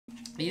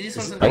Easiest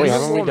ones Oh wait,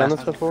 haven't we done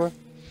this before?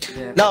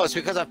 Yeah. No, it's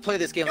because I've played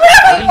this game.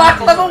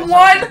 Fuck, level 1!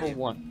 Level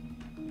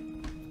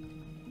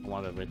 1. I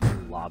want to read the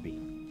lobby.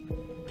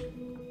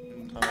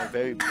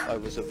 I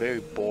was a very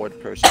bored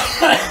person.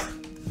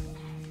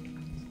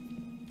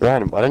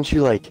 Ryan, why don't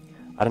you like,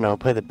 I don't know,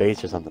 play the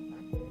bass or something?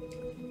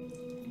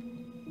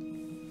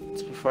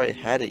 It's before I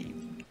had it, you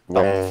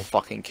Nah,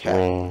 fucking cat,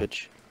 nah.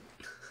 bitch.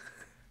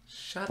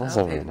 Shut That's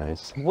up, not very man.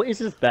 nice. What is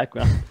this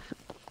background?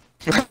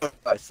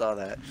 I saw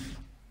that.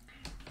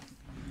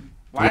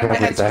 Why did I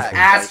have two Back-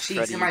 ass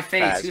cheeks in my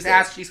face? Fast, Whose yeah.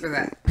 ass cheeks were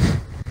that?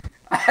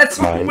 I had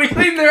someone Mine.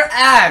 wiggling their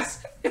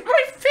ass in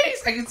my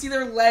face. I can see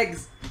their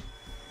legs.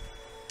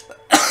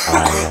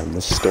 I am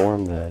the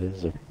storm that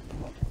is.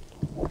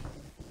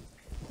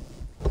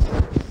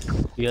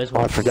 You guys Oh, I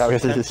want forgot we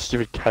have to do to this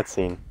stupid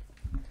cutscene.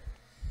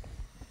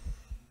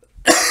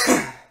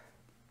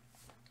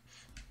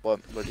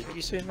 What did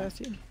you say,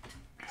 Matthew?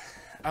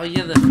 Oh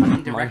yeah, the fucking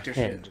My director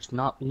head shit. does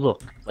not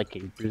look like a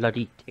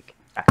bloody tic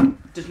tac.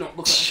 Does not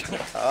look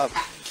like Up.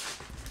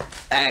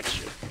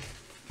 Action.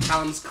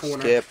 Callum's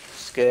corner.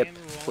 Skip,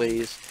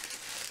 please.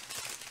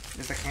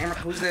 There's the camera.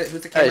 Who's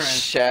the cameraman?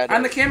 shadow.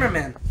 I'm the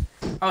cameraman.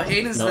 Oh,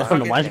 Hayden's No, the no,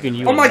 fucking. mine's getting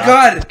you. Oh my not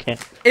god! the cam-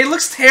 It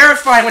looks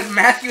terrifying with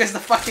Matthew as the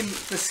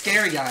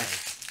scary guy.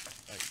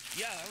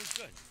 Yeah, that was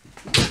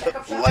good.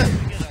 What?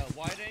 We get a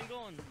wide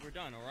angle and we're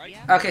done, alright?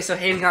 Yeah. Okay, so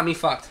Hayden got me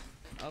fucked.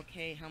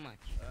 Okay, how much?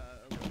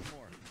 A little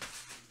more.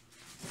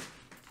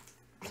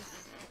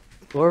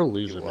 You're a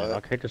loser, man.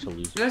 What? Okay, just a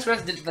loser. You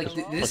guys did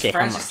his Okay,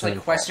 friends how just much?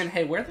 like question,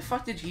 hey, where the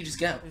fuck did he just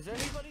go? Is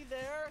anybody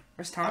there?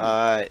 Where's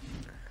Tom?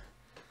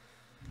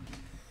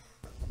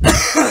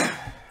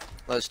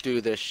 Let's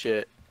do this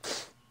shit.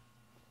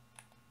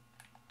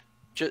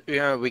 Just, you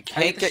know, we I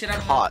can't get the get shit out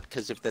of caught,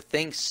 because if the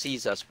thing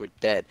sees us, we're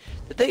dead.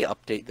 Did they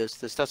update this?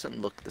 This doesn't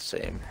look the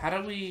same. How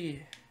do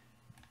we?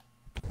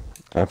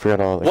 I forgot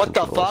all the What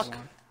the controls. fuck?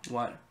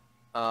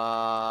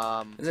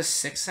 What? Is this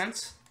Sixth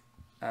Sense?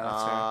 Oh,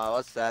 that's right.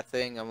 What's that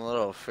thing? I'm a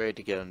little afraid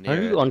to get How near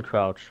do you it.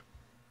 uncrouch?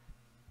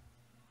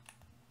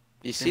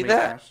 You see Did we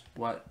that? crash?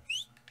 What?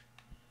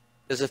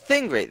 There's a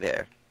thing right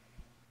there.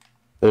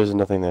 There's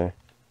nothing there.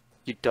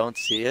 You don't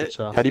see it? What's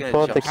up? How do you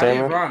pull up the How do you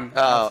camera? run?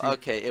 Oh, LT.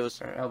 okay. It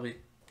was Or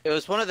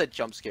LB. one of the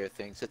jump scare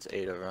things. It's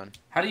A to run.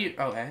 How do you?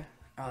 Oh, eh?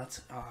 Oh,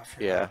 that's. Oh, I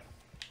forgot. Yeah.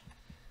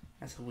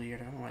 That's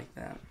weird. I don't like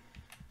that.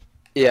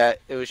 Yeah,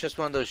 it was just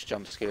one of those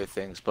jump scare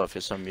things, but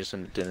for some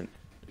reason it didn't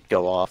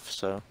go off,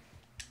 so.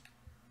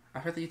 I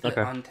heard that you could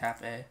Okay.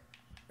 untap A.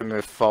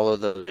 Remember, follow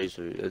the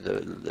laser,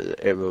 the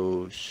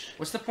arrows.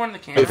 What's the point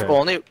of the camera? If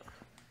only.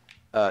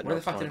 Where no,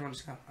 the fuck no. did everyone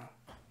just go?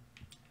 Oh.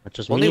 That's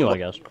just Only me, I one-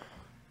 guess.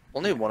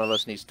 Only one of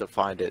us needs to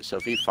find it, so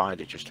if you find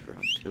it, just run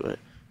to it.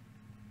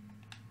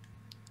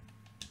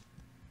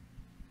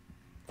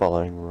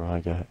 Following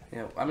Raga.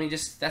 Yeah, I mean,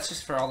 that's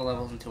just for all the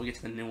levels until we get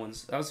to the new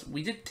ones.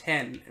 We did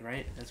 10,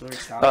 right? That's where we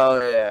stopped.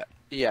 Oh, yeah.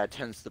 Yeah,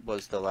 10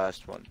 was the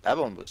last one. That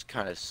one was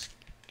kind of.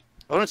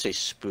 I wouldn't say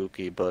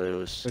spooky, but it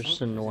was. They're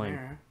just annoying.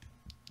 There.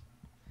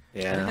 I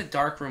Yeah. think the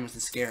dark room was the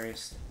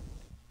scariest.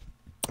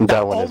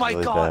 That one Oh is my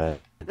really God.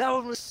 bad. That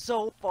one was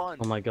so fun.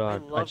 Oh my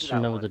god, I loved just that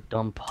remember one. the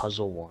dumb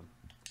puzzle one.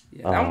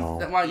 Yeah, that Oh.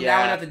 one. Well, now we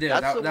know what to do.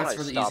 That's That, the that's one I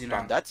really stopped easy now.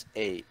 on. That's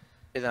 8.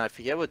 And then I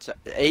forget what's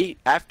 8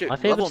 after. My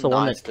favorite's the level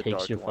one 9's that the takes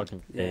dark your one.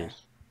 fucking Yeah.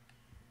 face.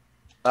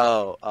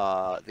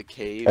 Oh, the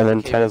cave. And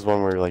then cave, 10 is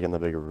one where you're like in the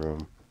bigger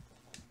room.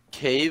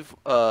 Cave,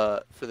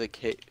 for the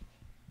cave.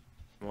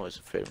 I'm always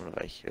afraid when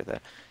I hear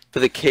that. For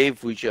the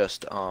cave, we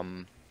just,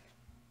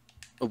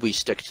 we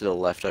stick to the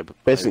left, I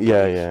believe. Basically,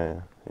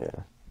 yeah.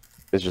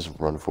 It's just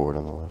run forward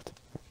on the left.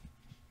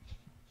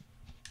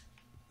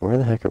 Where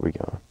the heck are we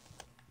going?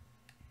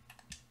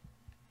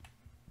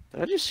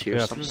 Did I just hear You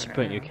have to something?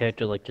 sprint your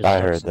character like this. I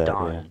heard that,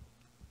 dying.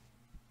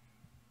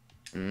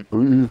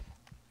 Ooh.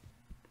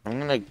 I'm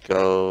gonna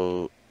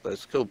go.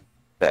 Let's go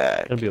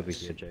back. It'll be over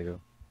here, Jago.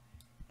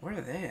 Where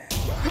are they at?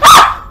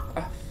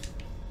 Oh.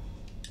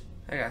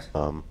 Hey guys.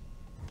 I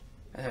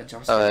had a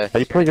jump scare. How do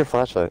you plug your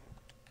flashlight?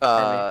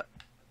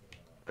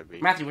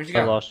 Matthew, where'd you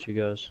I go? lost you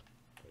guys.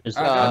 Is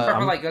Go to the purple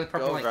I'm- light. Go to the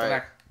purple go light. Go right.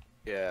 back.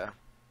 Yeah.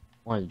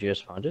 Why, did you guys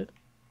find it?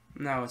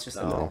 No, it's just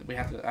No. we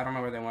have to. I don't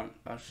know where they went.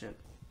 Oh shit.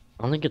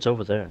 I don't think it's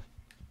over there.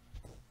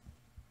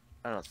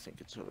 I don't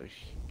think it's over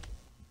here.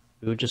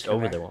 We were just Come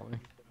over back. there, weren't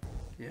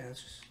we? Yeah,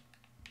 it's just.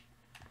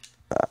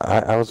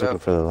 I was looking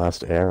Yep. for the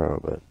last arrow,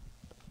 but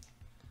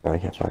I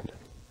can't find it.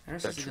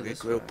 There's Let's just to go this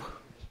regroup. way.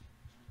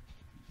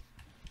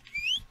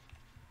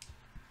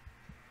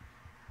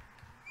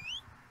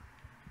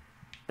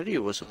 How do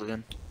you whistle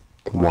again?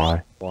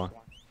 Why? Why?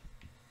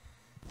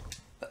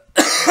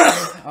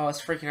 Oh, I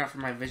was freaking out for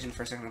my vision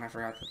for a second, and I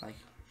forgot that like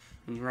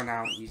when you run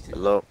out, you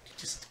Hello.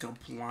 just go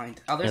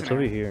blind. Oh, Yeah, there's it's an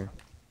over arrow. here.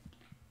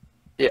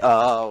 Yeah.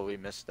 Oh, we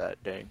missed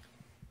that. Dang.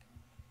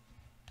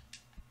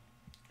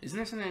 Isn't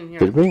there something in here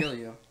Did that can we? kill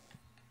you?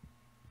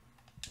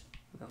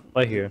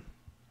 Right here.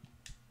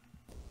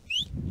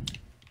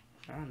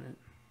 Found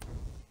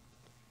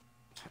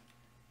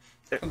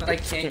it. But I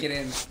can't get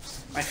in.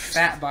 My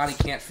fat body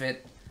can't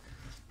fit.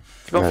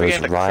 Don't Yeah, forget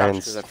there's to crouch,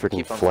 Ryan's 'cause I freaking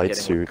keep on flight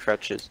forgetting with suit.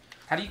 crutches.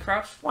 How do you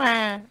crouch?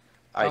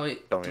 I Oh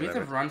wait, don't do we have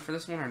remember. to run for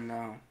this one or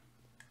no?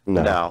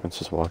 No, it's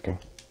just walking.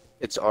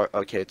 It's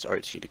okay. It's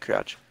RT to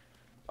crouch.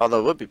 Although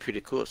it would be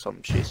pretty cool if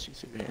someone chased you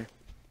through here.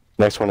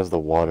 Next one is the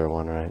water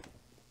one, right?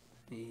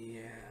 Yeah.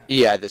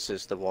 Yeah, this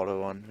is the water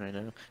one right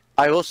now.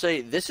 I will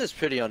say this is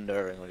pretty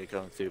unnerving when you're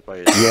going through by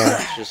yourself.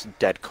 Yeah. It's just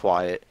dead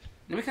quiet.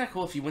 It'd be kind of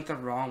cool if you went the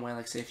wrong way.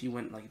 Like, say if you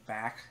went like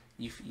back,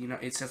 you know,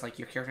 it says like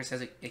your character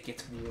says it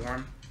gets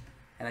warm,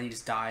 and then you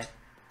just die.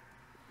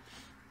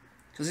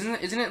 Because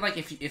isn't it like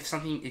if you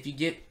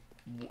get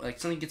like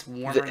something gets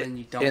warmer and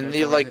you don't. In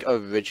the like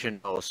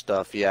original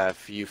stuff, yeah.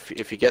 If you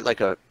get like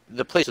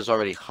the place is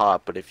already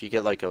hot, but if you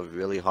get like a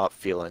really hot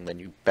feeling, then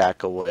you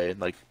back away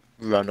and like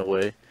run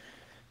away.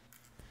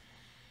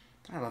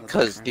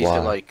 Because these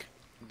are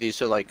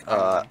like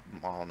I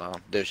don't know.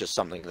 There's just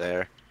something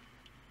there.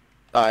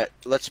 Alright,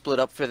 let's split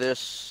up for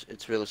this.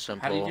 It's really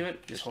simple. How do you do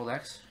it? Just hold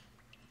X?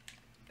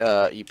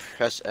 You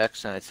press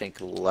X and I think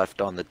left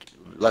or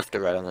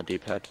right on the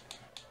D-pad.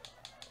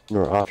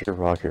 You're off your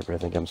rocker, but I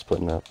think I'm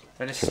splitting up.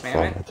 Did I just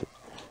spam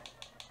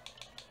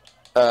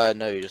it?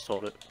 No, you just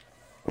hold it.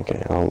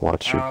 Okay, I'll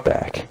watch your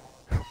back.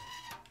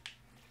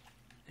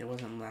 It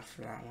wasn't left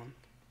for that one.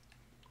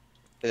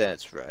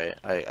 That's right.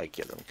 I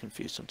get them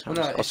confused sometimes.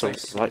 Well, no, it's also,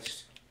 like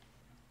switched.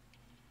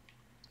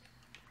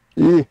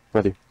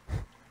 Ready.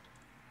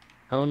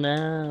 Oh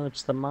no,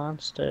 it's the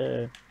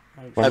monster.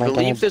 I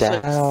believe there's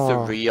like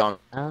down? 3 on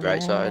Oh,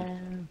 right side.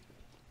 no.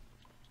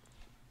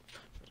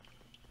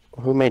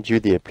 Who made you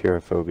the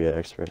apeirophobia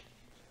expert?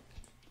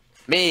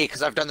 Me,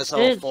 because I've done this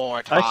level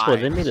 4 times.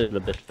 Actually, they made it a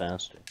bit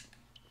faster.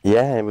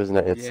 Yeah, it was.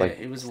 It's Yeah, like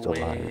it was still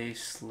higher. way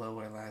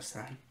slower last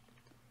time.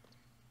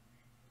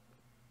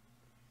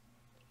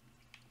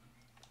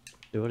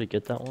 You already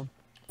get that one?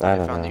 I I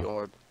don't found the know.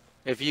 orb.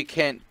 If you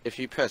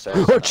press X,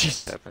 Oh, nothing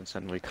jeez. happens,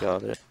 and we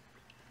got it.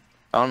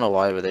 I don't know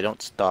why, but they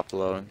don't stop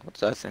glowing. What's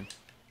that thing?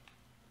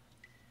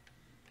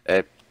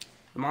 Hey.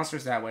 The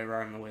monster's that way,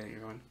 right in the way that you're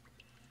going.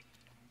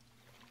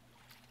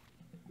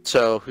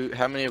 So,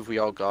 how many have we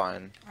all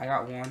gotten? I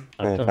got one.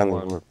 Yeah, I've done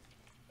finally one.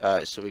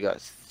 Alright, so we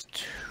got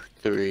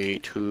three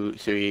There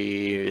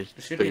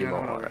should be another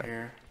one more. over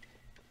here.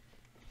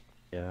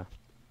 Yeah.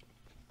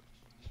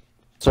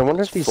 So I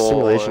wonder if these 4.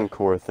 simulation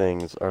core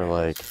things are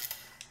like,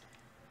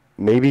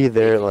 maybe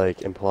they're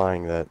like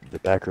implying that the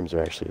backrooms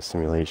are actually a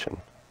simulation.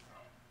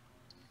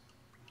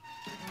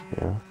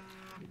 Yeah.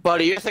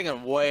 Buddy, you're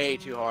thinking way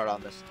too hard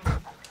on this.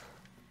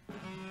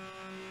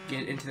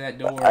 Get into that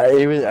door. I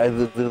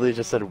literally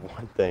just said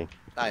one thing.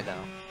 I know.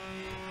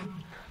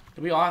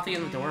 Do we all have to get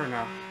in the door or no?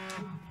 I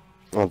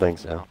don't think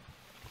so. No.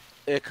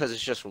 Because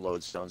it's just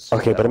lodestones. So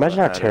Okay, but that imagine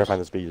how matters. terrifying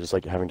this would be, just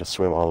like having to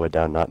swim all the way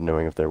down, not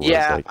knowing if there was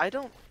Yeah, like. I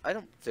don't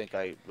think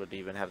I would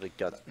even have the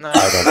guts. No. I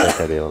don't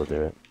think I'd be able to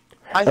do it.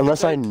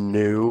 Unless I could.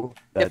 knew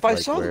that, If I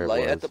like, saw where the it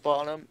light at was. the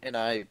bottom and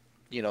I,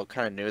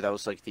 kind of knew that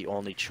was like the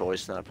only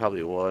choice, then I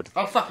probably would.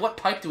 Oh fuck! What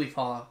pipe do we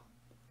follow?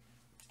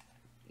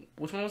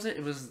 Which one was it?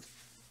 It was.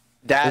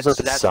 That's There's like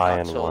the that's cyan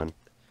not so, one.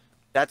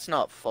 That's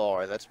not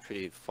far. That's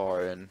pretty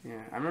far in. Yeah,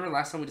 I remember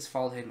last time we just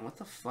followed Hayden. What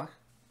the fuck?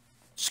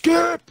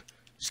 Skip!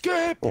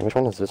 Skip! Yeah, which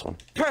one is this one?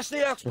 Press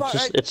the X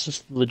button! It's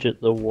just legit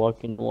the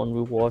walking one.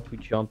 We walk, we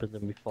jump, and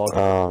then we fall to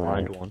Oh, the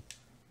blind right. one.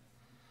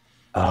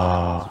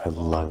 Oh, I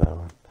love that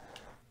one.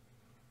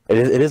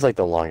 It is like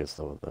the longest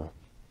level though.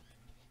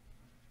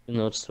 You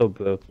know, it's so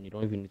broken, you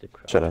don't even need to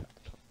crouch. Shut up.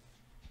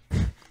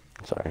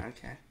 Sorry.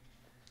 Okay.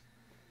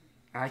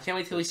 I can't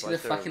wait till we see the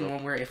Like there we fucking go.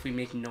 one where if we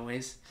make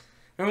noise.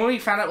 Remember when we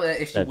found out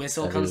that if you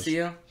whistle that comes is- to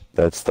you?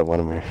 That's the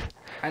one where.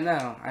 I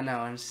know.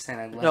 I'm just saying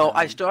I love No, that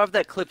I one. still have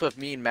that clip of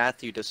me and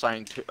Matthew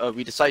deciding to,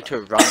 we decide to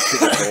run to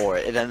the door,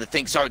 and then the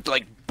thing starts,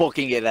 like,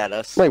 booking it at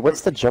us. Wait,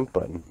 what's the jump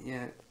button?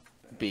 Yeah.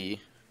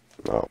 B.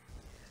 Oh.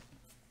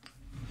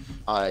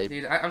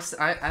 Dude, I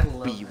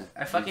love Be-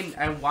 it.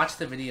 I watched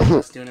the video of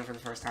us doing it for the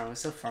first time. It was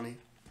so funny.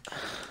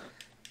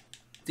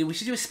 Dude, we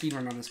should do a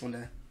speedrun on this one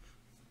day.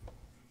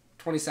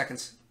 20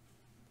 seconds.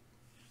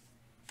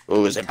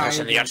 Who is Tired.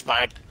 impressing the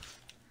expired?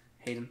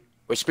 Hayden.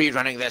 We're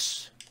speedrunning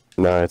this.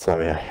 No, it's not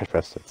me. I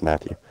pressed it. It's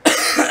Matthew.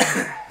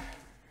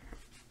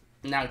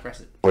 Now we press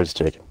it. Where's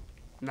Jacob?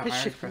 No, I I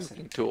already should pressed it.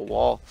 into a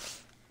wall.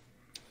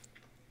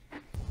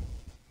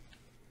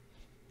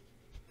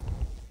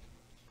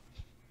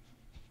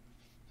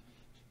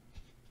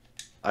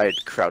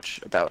 I'd crouch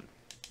about,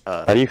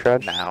 How do you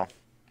crouch? now.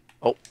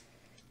 Oh.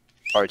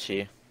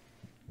 RT.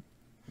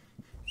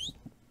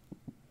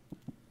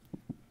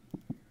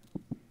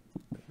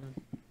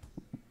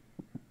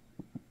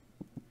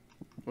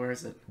 Where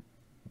is it?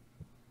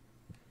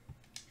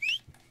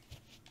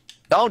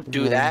 Don't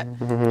do that.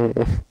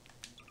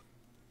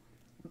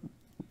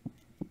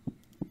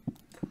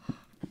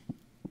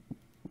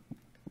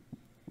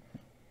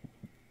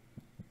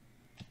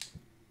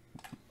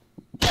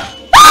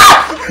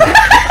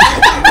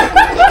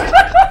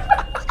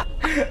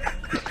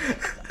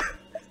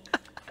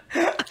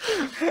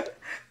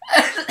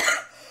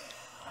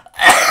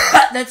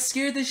 That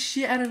scared the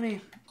shit out of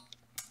me.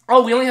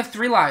 Oh, we only have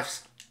 3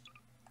 lives.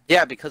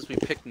 Yeah, because we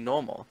picked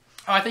normal.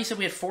 Oh, I think you said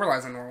we had 4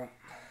 lives on normal.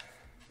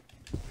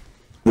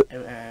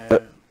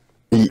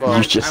 Well,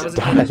 You just I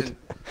wasn't paying died. attention.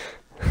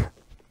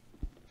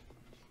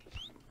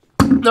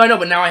 No, I know,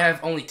 but now I have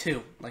only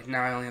 2. Like,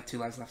 now I only have 2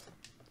 lives left.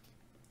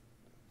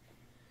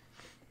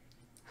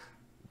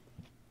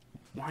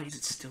 Why is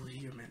it still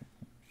here, man?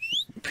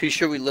 Pretty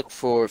sure we look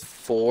for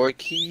 4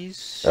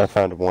 keys. I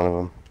found one of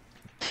them.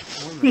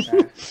 More than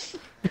that.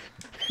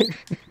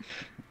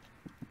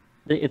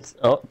 It's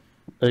oh,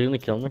 are you gonna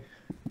kill me?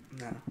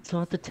 No. It's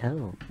not the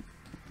tell.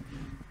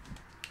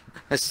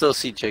 I still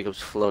see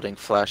Jacob's floating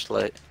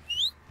flashlight.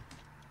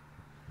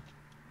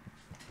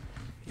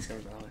 He's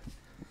coming by the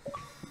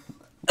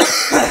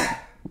way.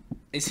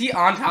 Is he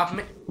on top of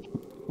me?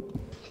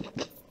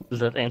 Does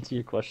that answer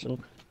your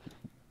question?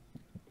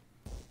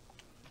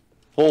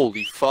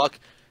 Holy fuck.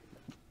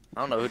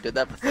 I don't know who did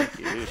that, but thank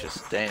you. He was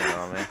just standing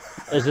on me.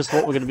 Is this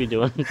what we're gonna be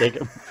doing,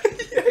 Jacob?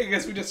 Yeah, I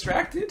guess we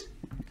distracted.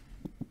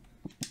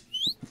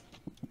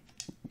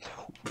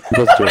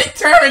 Let's do It it.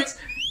 turns!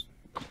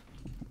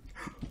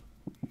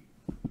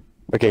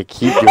 Okay,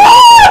 keep doing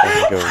it.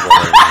 And go right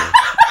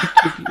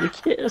over here. Give you a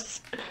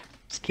kiss.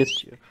 Just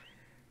kissed you.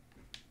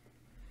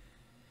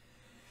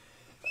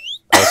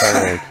 I found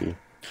another key.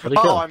 Where'd it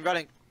go? Oh, I'm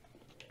running.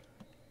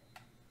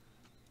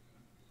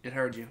 It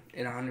heard you.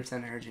 It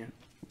 100% heard you.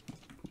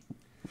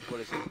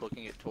 What is it,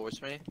 looking it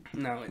towards me?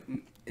 No, it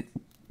It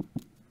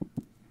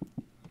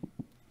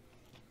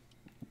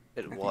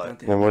I think what? don't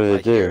do Then what did I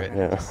it do? hear it.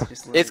 Yeah.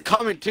 Just let It's it-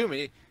 coming to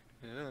me.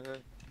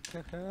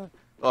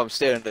 Oh, I'm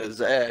staring at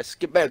his ass.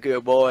 Get back here,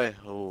 boy.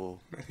 Oh,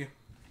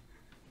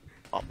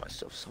 bought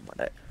myself some of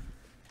that.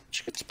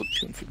 Should get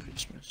Splatoon for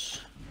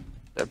Christmas.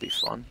 That'd be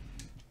fun.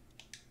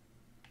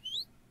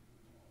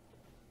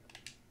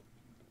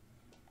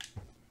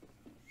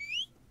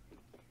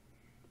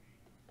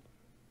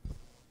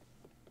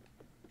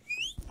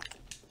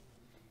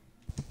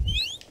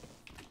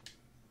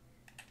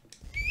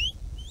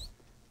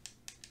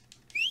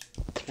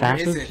 It's Where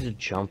faster is it? to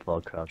jump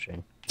while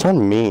crouching. It's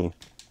on me.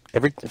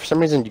 For some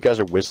reason, you guys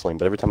are whistling,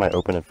 but every time I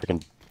open a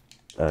freaking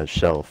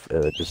shelf,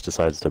 it just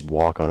decides to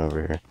walk on over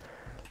here.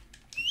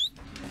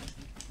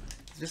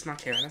 Does this not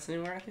care about us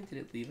anymore? I think did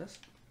it leave us?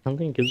 I don't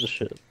think it gives a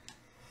shit.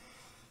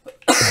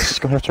 It's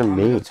just going after I'm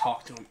gonna go me.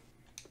 talk to him.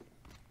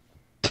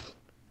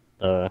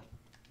 I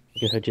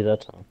think I heard you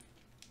that time.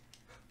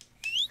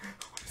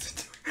 What is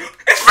it doing?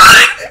 It's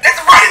running!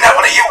 It's running at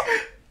one of you!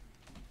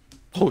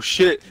 Oh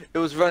shit! It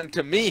was running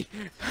to me.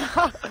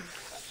 How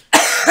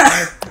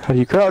do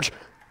you crouch?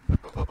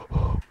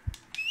 Oh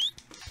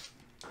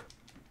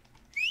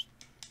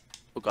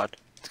god,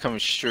 it's coming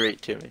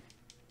straight to me.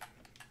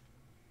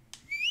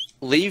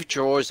 Leave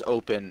drawers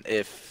open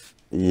if.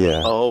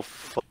 Yeah. Oh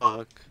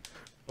fuck.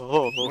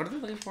 Oh. What are they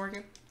looking for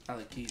again? Oh,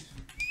 the keys.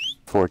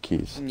 4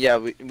 keys. Yeah,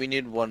 we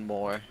need one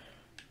more. Are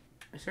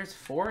you sure it's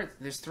 4?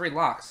 There's 3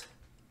 locks.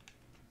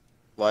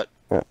 What?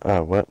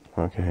 What?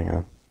 Okay, hang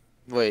on.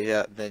 Wait,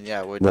 yeah, then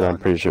yeah, we're Then done. I'm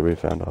pretty sure we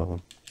found all of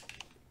them.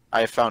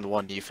 I found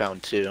one, you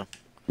found 2.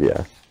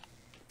 Yeah.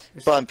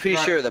 But I'm pretty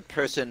Right. sure the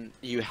person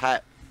you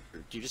had.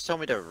 Did you just tell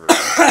me to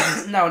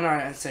run? No, I'm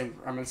gonna say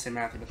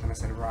Matthew, but then I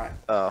said right.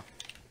 Oh.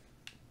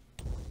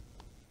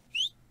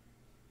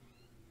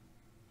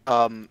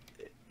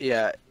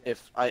 Yeah,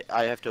 if I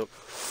have to.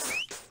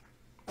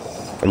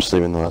 I'm just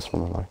leaving the last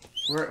one unlocked.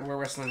 We're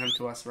whistling him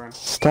to us, run.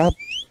 Stop.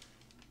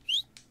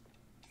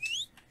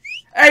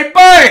 Hey,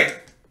 buddy!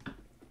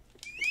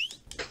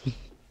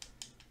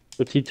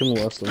 But teach him a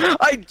lesson.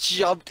 I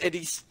jumped and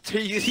he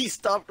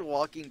stopped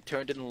walking,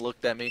 turned and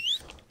looked at me.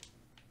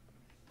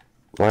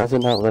 Why is it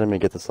not letting me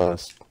get this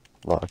last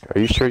lock? Are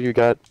you sure you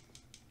got...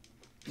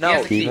 No,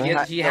 has the key.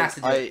 Eva? He has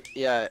to do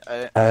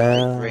it.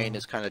 My brain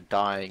is kind of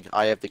dying.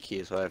 I have the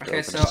key, so I have to Okay,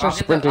 open so it. Stop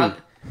sprinting.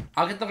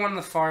 I'll get the one on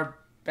the far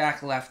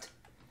back left.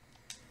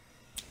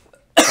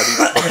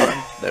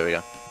 There we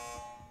go.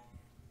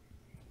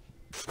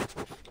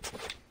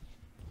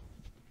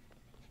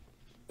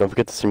 Don't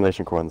forget the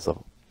simulation core on this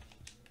level.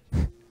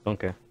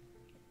 Okay.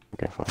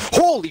 Okay, fine.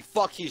 Holy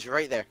fuck, he's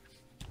right there.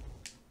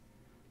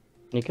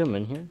 Can you come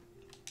in here?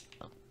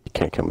 You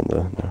can't come in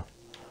the... No.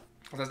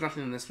 Oh, there's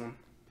nothing in this one.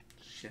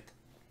 Shit.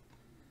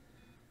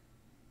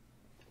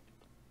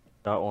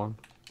 That one.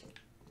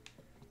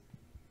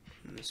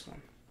 In this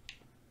one.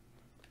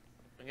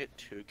 I get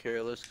too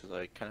careless because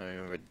I kind of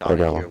remember I dying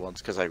know. here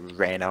once because I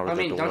ran out of I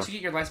the mean, door. don't you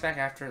get your lights back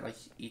after like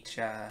each?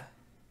 I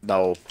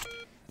No.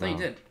 thought you No.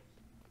 did.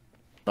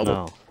 Nope.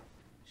 No.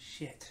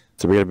 Shit.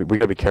 So we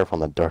gotta be careful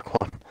on the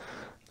dark one.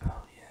 Oh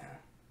yeah.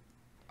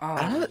 Oh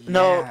I don't yeah.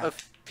 know. A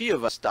few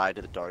of us died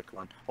to the dark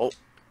one. Oh.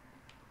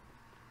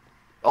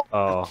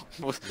 Oh.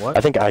 What?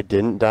 I think I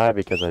didn't die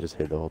because I just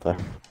hid the whole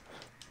time.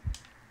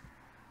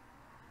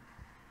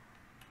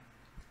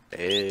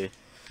 Hey.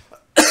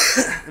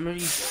 Remember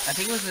I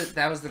think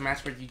that was the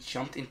match where you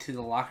jumped into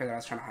the locker that I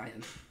was trying to hide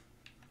in.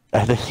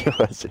 I think it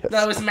was, yes.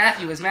 No, it was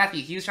Matthew. It was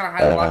Matthew. He was trying to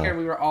hide in the locker.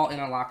 We were all in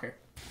a locker.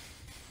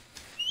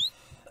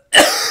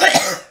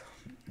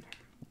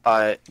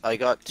 I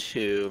got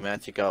 2.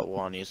 Matthew got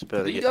 1. He's about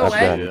to Did you get go I've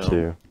away? gotten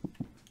 2.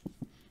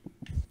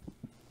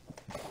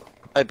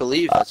 I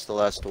believe that's the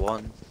last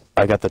one.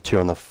 I got the 2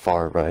 on the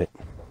far right.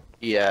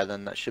 Yeah,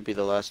 then that should be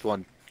the last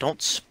one. don't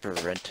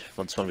sprint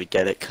once when we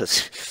get it,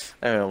 cause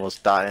I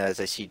almost die as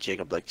I see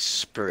Jacob like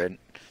sprint.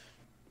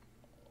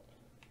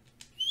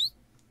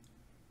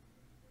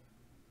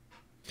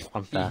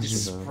 I'm He fast.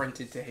 just So.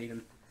 sprinted to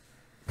Hayden.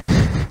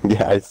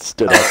 Yeah, I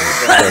stood up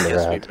and I turned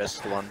guess we around.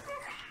 missed one.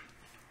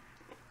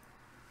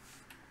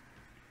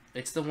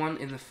 It's the one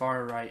in the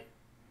far right.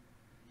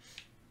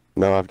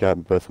 No, I've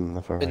got both of them in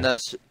the far And right.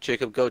 that's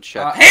Jacob. Go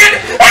check.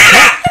 Hayden!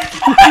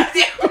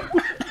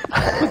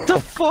 What the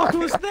fuck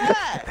was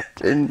that?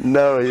 Didn't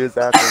know he was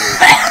after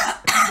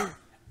me.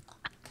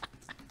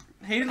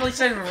 Hayden like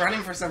started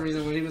running for some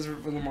reason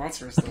when the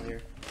monster was still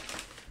here.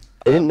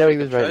 I didn't know he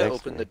was Try right to next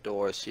to open me. the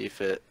door, see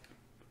if it.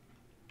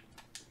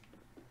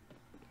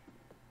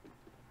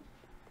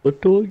 What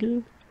door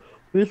again?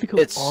 We have to go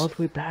It's- all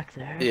the way back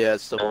there. Yeah,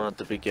 it's the one at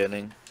the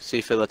beginning. See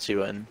if it lets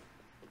you in.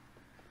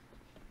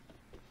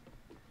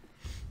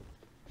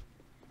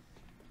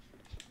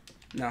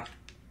 No.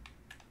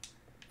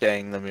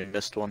 Dang, then we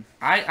missed one.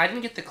 I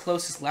didn't get the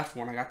closest left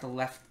one. I got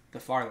the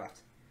far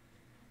left.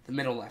 The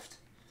middle left.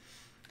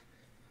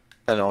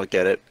 I don't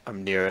get it.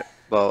 I'm near it.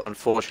 Well,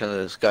 unfortunately,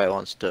 this guy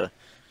wants to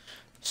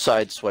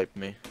sideswipe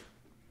me.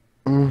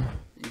 Mm,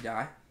 You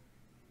die.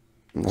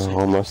 no,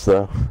 almost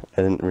though.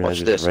 I didn't realize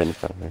he was this. right in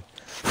front of me.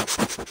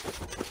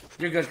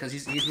 You're good because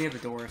he's near the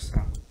door.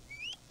 So.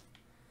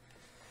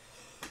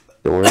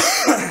 Doors?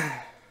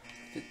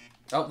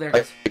 Oh, there it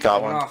is. I got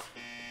Going one. off.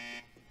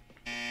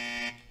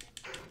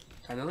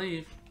 Time to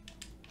leave.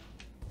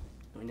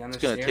 Going down the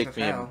It's gonna stairs take of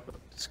me. hell.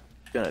 It's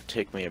gonna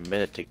take me a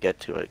minute to get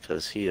to it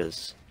because he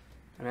is.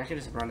 I mean, I could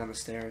just run down the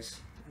stairs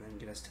and then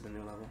get us to the new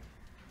level.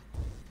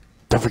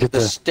 Don't forget The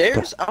the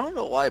stairs. I don't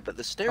know why, but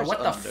the stairs. what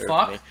the unnerve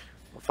fuck? Me.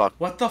 Oh, fuck.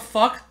 What the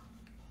fuck?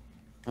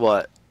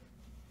 What?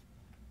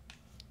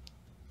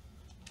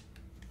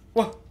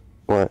 What?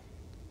 What?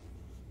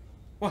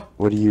 What?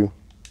 What do you?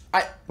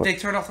 They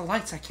turned off the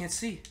lights. I can't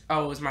see.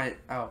 Oh, it was my.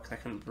 Oh, 'cause I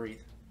couldn't breathe.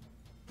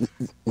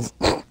 This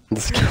guy.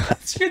 That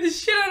scared the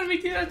shit out of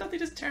me, dude. I thought they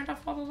just turned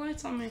off all the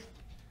lights on me.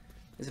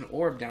 There's an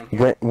orb down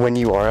here. When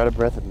you are out of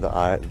breath,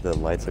 the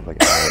lights look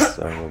like eyes.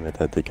 So I'll admit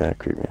that they kind of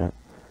creep me out.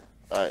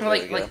 Alright, there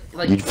Like, we go.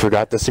 like, You like.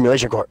 forgot the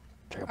simulation core.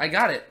 I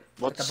got it.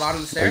 At What's- the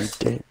bottom of the Oh, you stairs.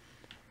 did.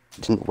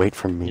 You didn't wait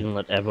for You me. didn't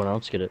let everyone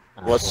else get it.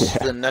 What's Yeah.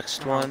 the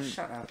next one?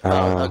 Shut up.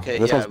 Oh, okay,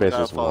 this yeah, one's we gotta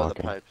basically follow the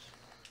walking. pipes.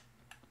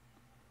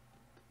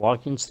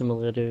 Walking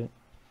simulator?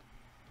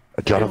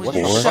 A God of Would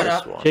War? you shut First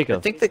up? one. Jacob. I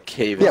think the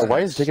cave. Yeah,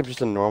 why is Jacob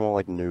just a normal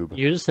like noob?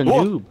 You're just a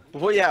Whoa. noob.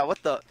 Well, yeah.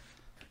 What the?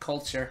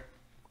 Culture.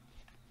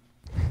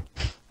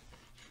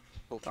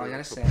 That's all I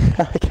gotta say.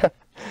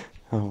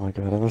 Oh my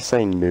god, I was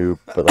saying noob,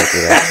 but like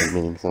it actually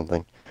meaning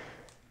something.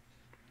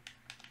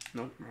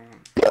 Nope,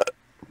 wrong.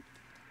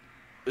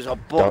 There's a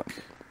book.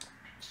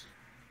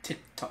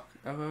 TikTok.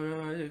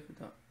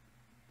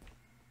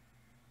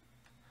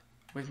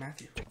 Where's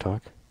Matthew?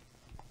 TikTok.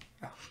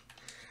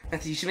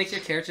 Matthew, you should make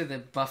your character the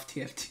buff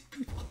TFT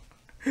people.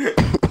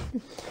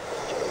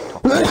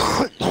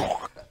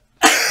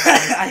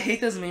 I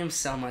hate those memes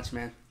so much,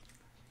 man.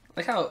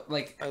 Like how,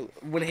 like,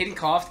 when Hayden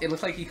coughed, it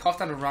looked like he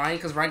coughed on Ryan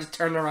because Ryan just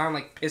turned around,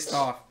 like, pissed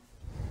off.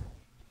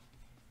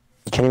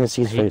 You can't even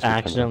see his He face.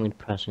 accidentally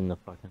pressing the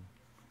fucking.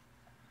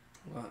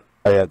 What?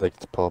 Oh yeah, like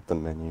to pull up the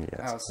menu.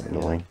 Yeah, Oh, it's so-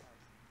 annoying.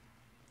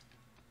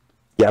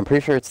 Yeah, I'm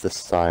pretty sure it's the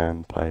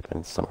cyan pipe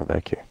and it's somewhere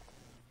back here.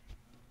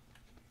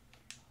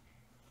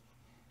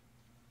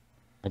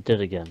 I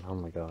did again. Oh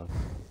my god.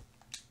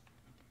 I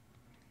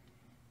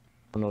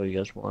don't know what you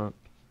guys want.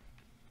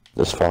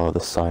 Just follow the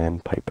cyan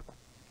pipe.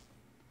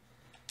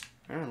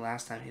 Remember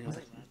last time he was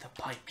like, the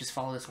pipe, just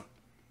follow this one.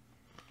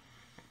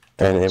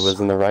 And it was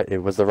in the right. It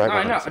was the right No,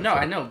 one.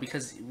 I know,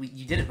 because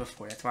you did it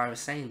before. That's why I was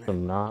saying The that.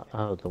 not.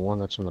 Oh, the one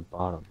that's on the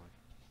bottom.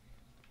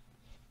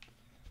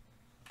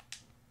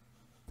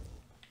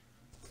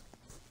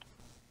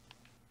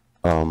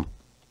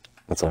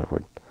 That's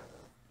awkward.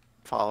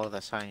 Follow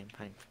the sign.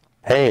 Pipe.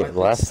 Hey, What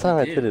last looks time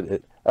I to did do?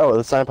 it. Oh,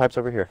 the cyan pipe's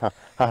over here. Ha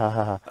ha ha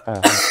ha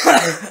ha.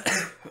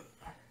 ha.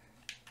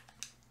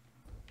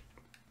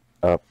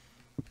 Oh,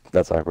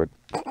 that's awkward.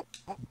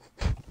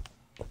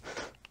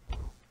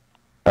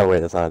 Oh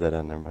wait, that's not a dead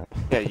end. Never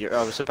mind. Yeah,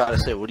 I was about to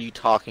say, what are you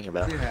talking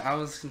about? Yeah, I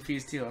was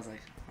confused too. I was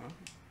like, huh?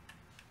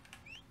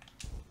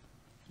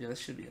 Yeah, this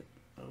should be it.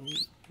 Oh,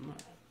 my.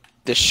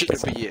 This should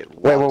be it.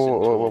 Wait, whoa, Walks whoa, into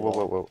whoa, a whoa, whoa, wall.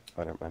 whoa, whoa.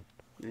 Oh, never mind.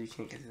 You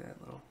can't get to that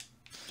little.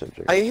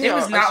 It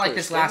was not like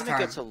this last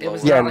time. It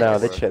was Yeah, not like no,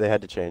 this. they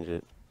had to change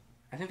it.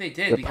 I think they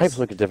did The because pipes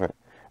look different.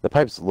 The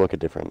pipes look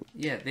different.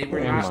 yeah, they were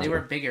Yeah, not. They man.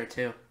 were bigger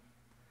too.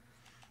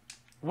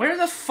 Where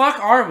the fuck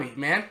are we,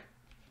 man?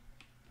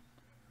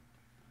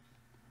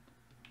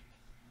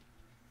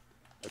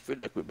 I feel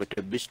like we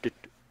better missed it.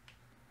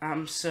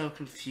 I'm so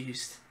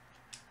confused.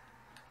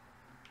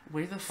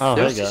 Where the Oh, fuck?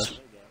 there There's you go. this,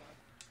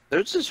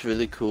 there's this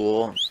really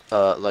cool,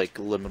 like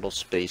liminal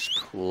space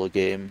cool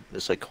game.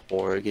 This like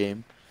horror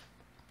game,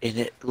 and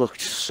it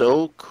looked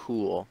so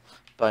cool,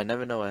 but I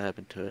never know what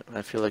happened to it.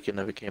 I feel like it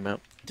never came out.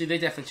 Dude, they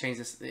definitely changed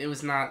this. It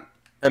was not.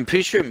 I'm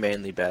pretty sure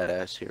mainly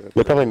badass hero.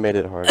 They probably made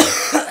it harder.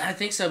 I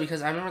think so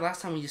because I remember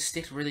last time we just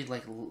sticked really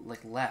like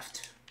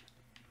left.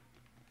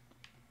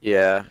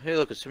 Yeah. Hey,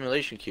 look, a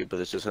simulation cube, but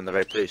this is in the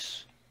right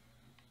place.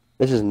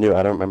 This is new.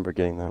 I don't remember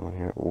getting that one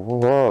here.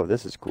 Whoa,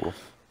 this is cool.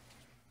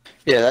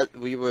 Yeah, that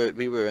we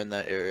were in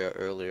that area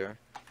earlier.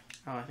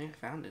 Oh, I think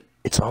I found it.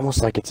 It's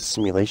almost like it's a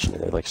simulation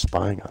and they're like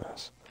spying on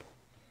us.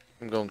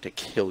 I'm going to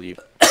kill you.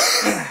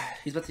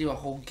 He's about to do a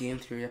whole game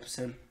theory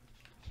episode.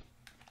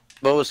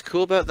 What was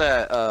cool about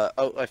that?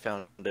 Oh, I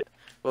found it.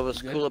 What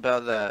was Good? cool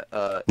about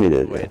that? You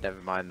did, Wait, yeah.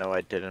 never mind. No,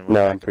 I didn't. No,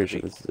 We're I'm back pretty to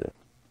sure this is it.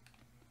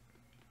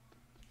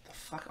 The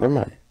fuck Never are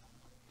mind.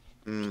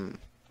 they? Mm.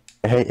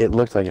 Hey, it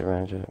looked like it,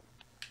 Ryan.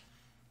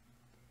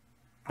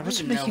 I don't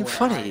wasn't even know making where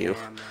fun I of you.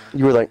 am, man.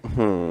 You were like,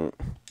 No,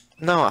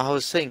 I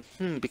was saying,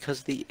 because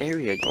of the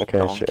area, you Okay,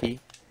 donkey.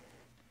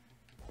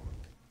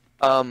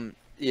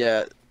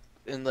 Yeah,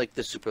 in like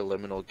the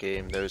Superliminal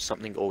game, there was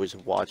something always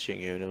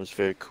watching you, and it was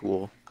very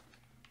cool.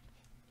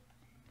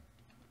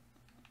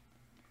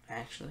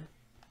 Actually.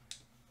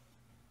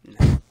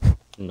 No.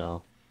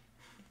 No.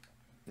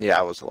 Yeah,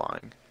 I was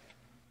lying.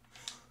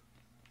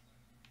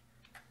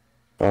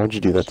 Why would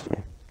you do that to me?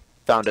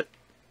 Found it.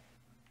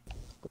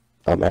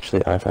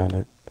 Actually, I found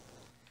it.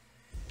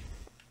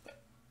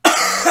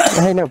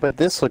 Hey, no, but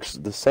this looks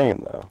the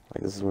same, though.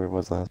 Like, this is where it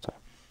was last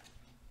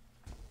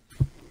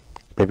time.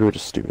 Maybe we're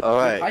just stupid.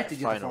 Alright, I did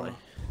get the finally.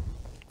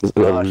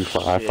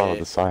 follow. I followed shit.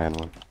 the cyan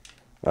one.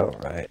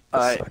 Alright.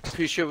 Alright,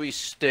 pretty sure we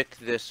stick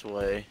this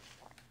way.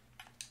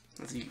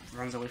 As he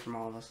runs away from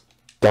all of us.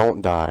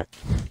 Don't die.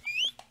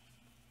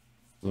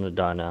 I'm gonna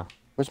die now.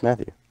 Where's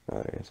Matthew? Oh,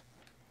 there he is.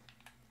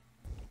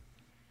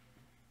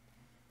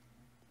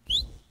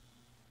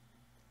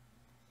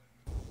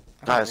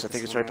 Guys, I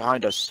think it's right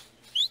behind us.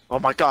 Oh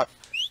my god.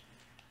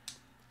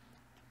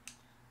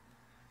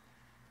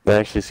 That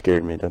actually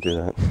scared me. Don't do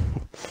that.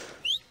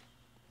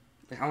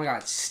 Like, oh my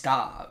god,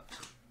 stop.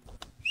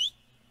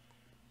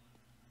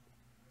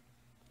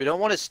 We don't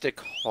want to stick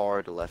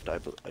hard left, I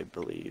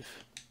believe.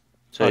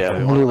 So Okay. yeah,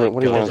 we What do want to you- what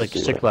do you go want Like to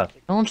do? stick left.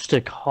 Don't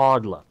stick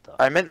hard left though.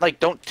 I meant like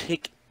don't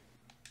take.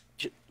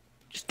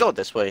 Just go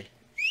this way.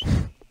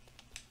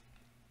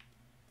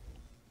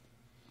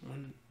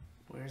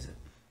 Where is it?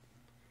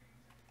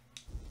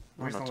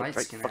 Oh, Where's no, the it's a light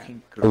bright skin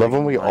fucking I love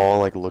when we green all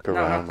like look No,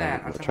 not around, that. like,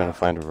 I'm we're talking trying to about-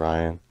 find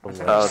Ryan. I'm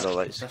talking Oh, about the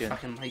light The skin.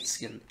 fucking light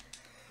skin.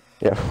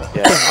 Yeah.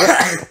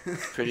 Yeah,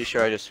 pretty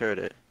sure I just heard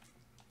it.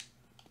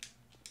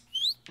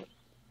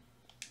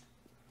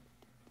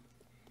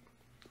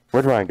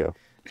 Where'd Ryan go?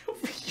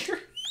 Over here.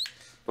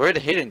 Where'd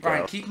Hayden go?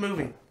 Ryan, keep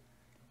moving.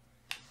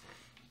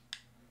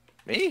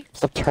 Me?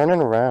 Stop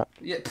turning around.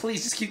 Yeah,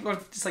 please, just keep going.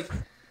 Just like,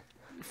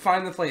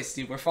 find the place,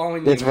 dude. We're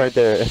following you. It's right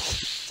there.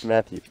 It's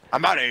Matthew.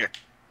 I'm out of here.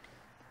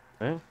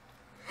 Eh?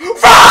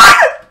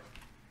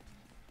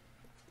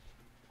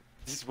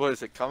 What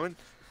is it coming?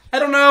 I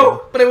don't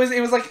know, but it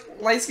was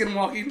like light skin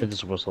walking. It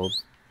just whistled.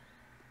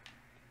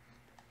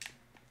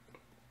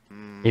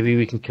 Maybe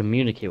we can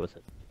communicate with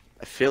it.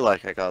 I feel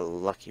like I got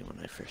lucky when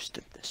I first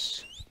did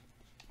this.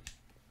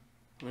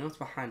 We know what's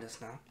behind us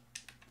now.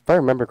 If I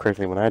remember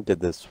correctly, when I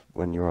did this,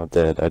 when you were all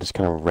dead, I just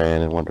kind of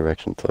ran in one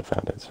direction until I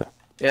found it. So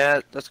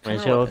Yeah, that's I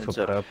kind see of I what look ends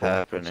for up purple.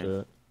 That's happening.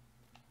 it.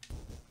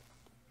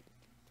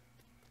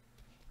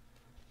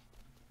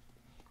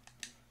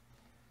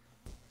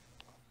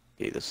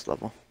 Hey, this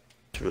level.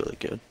 It's really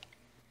good.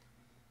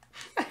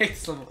 I hate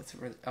this level. It's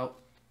really. Oh.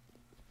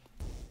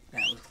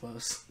 That was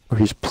close. oh,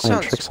 he's playing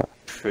Sounds tricks on.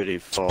 pretty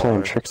He's far.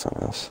 playing tricks on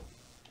us.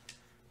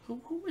 Who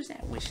was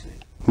that wishing?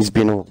 He's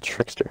being a little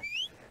trickster.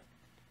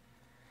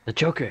 The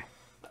Joker.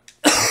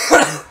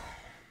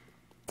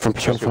 From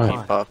Persona Super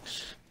 5.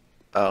 bucks.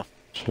 Oh,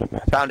 Shut up,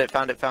 Matthew. found it,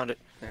 found it, found it.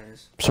 There it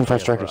is. Persona 5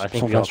 Yeah, strikers. I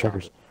think Persona we 5 all found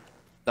strikers.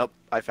 Nope,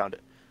 I found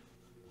it.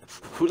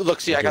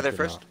 Look, see, I got there Did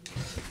first.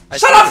 not.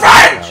 Shut up,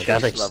 Frank! Chase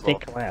Guys, like level.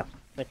 stick left.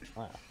 Stick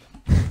left.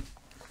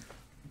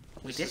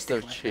 We This did is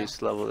their stick like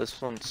chase level. This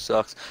one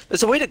sucks.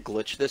 There's a way to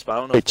glitch this, but I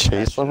don't know Wait, if it's chase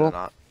patched it level? or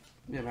not.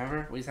 Yeah,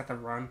 remember? We just have to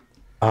run.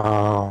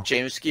 Oh.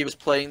 James Ski was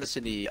playing this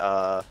in the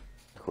Of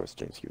course,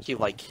 James Hughes. he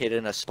like hid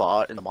in a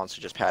spot and the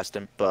monster just passed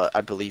him, but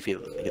I believe he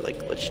like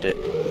glitched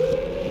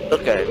it.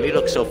 Look at him, he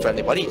looks so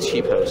friendly. Why do you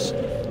cheap host?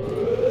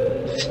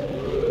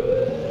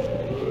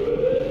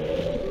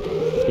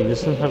 See,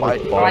 this is how Why-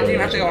 we Oh, I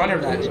didn't have to go under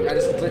that. I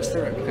just glitched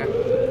through it. Okay.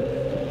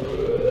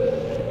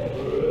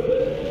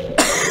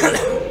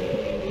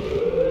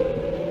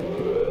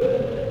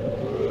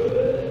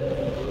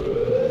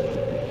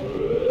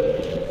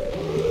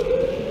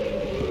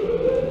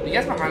 You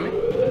guys behind me?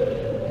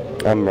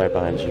 I'm right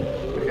behind you.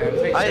 Okay, I'm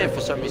just making I sure.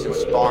 for some reason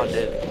spawned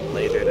in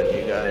later than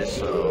you guys,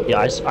 so Yeah,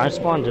 I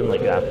spawned in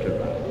like after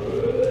that.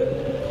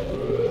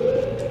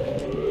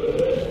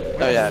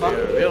 oh yeah, fuck?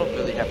 we don't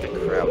really have to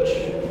crouch.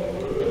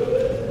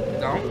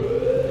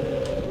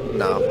 Don't?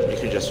 No, you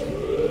can just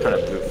kind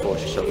of brute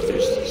force yourself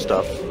through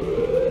stuff.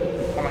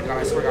 Oh my god,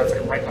 I swear to God, it's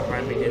like right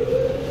behind me, dude.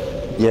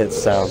 Yeah, it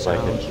sounds like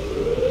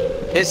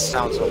it. His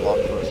sounds a lot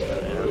closer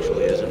than it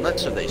actually is,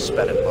 unless if they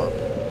sped him up.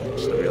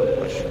 That's the real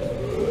question.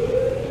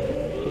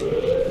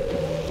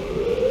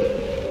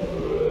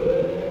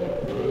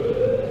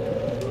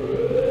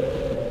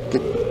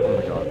 Oh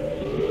my god.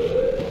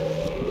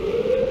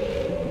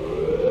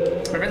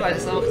 I realized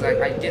this level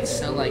because I get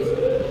so like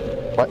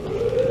What?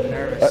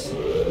 nervous.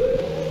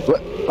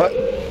 What? What?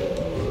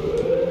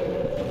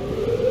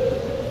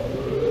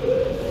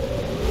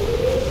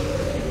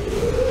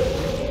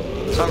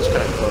 Sounds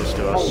kind of close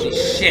to us. Holy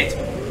shit!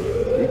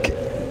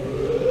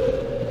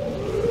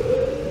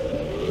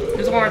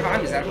 Who's the one right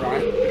behind me? Is that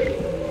Ryan?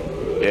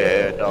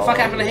 Yeah, dog. The fuck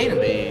happened to Hayden?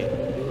 Me. I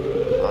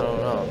don't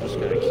know. I'm just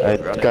gonna keep I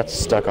running. got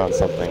stuck on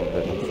something,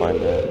 but I'm fine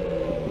now.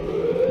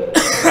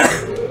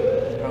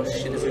 Oh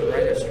shit, is it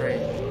right or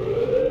straight?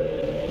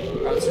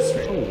 Oh, it's just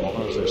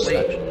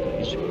straight.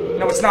 Wait.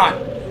 No, it's not.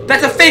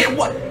 That's a fake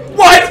what?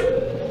 What?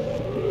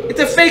 It's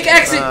a fake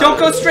exit. Don't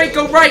go straight,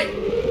 go right.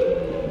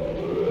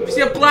 You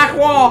see a black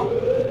wall.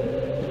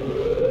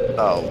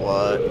 Oh,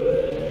 what?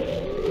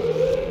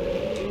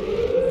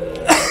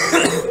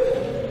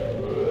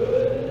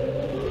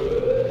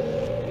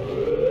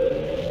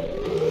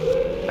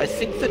 I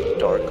think the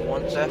dark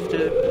one's after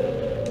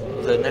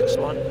the next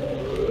one.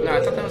 No,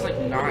 I thought that was like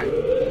 9.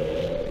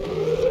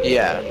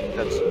 Yeah,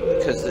 that's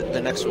because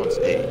the next one's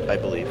 8, I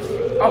believe.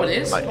 Oh, it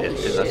is? Unless Holy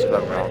I'm shit.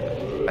 wrong.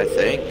 I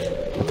think.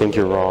 I think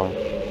you're wrong.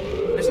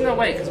 There's no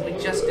way, because we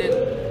just did...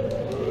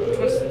 Which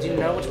one's... Do you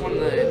know which one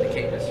the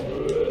cave is?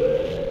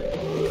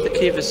 The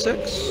cave is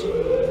 6.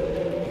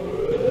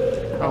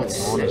 Oh, it's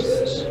 6.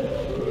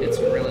 It's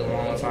really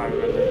long, as I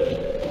remember.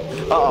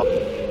 Uh oh.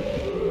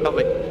 Oh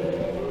wait.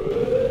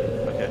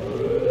 Okay.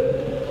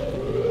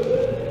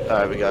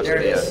 Alright, we got There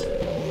to it the is. end.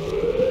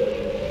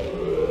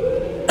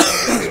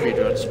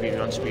 Speedrun,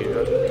 speedrun,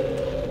 speedrun.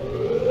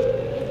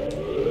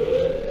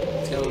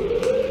 Let's go.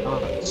 Oh,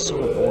 it's so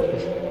annoying.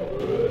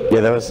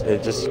 Yeah, that was.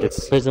 It just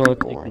gets. Doesn't look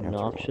boring like after a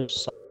while.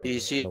 obnoxious.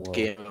 Easy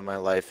game of my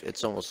life.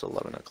 It's almost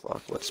 11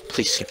 o'clock. Let's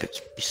please skip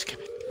it. Please skip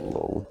it.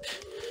 Lol.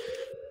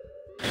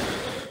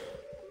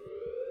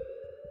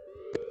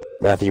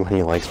 Matthew, when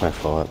he likes my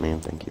Fallout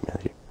meme, thank you,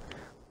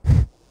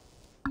 Matthew.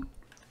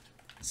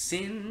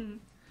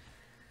 Sin.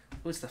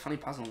 Oh, it's the funny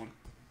puzzle one.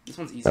 This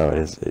one's easy. Oh, it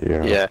is.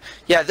 You're Yeah.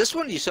 Yeah, this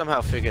one you somehow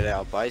figured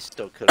out, but I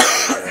still couldn't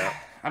figure it out.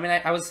 I mean,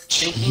 I was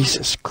thinking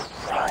Jesus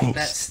Christ.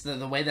 that's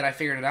the way that I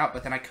figured it out,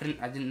 but then I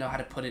didn't know how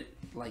to put it,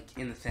 like,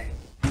 in the thing.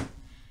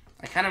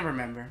 I kind of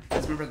remember. I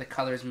just remember the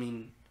colors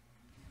mean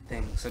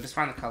things, so just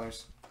find the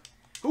colors.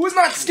 Who is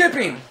not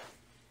skipping?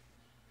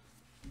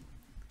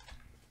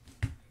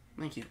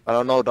 Thank you. I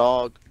don't know,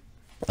 dog.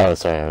 Oh,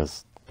 sorry, I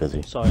was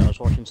busy. Sorry, I was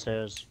watching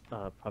Sarah's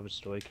private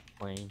story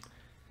complain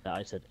that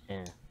I said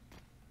eh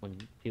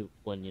when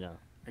you know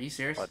Are you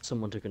serious?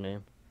 someone took her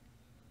name.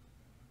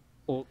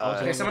 Well,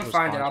 Okay, someone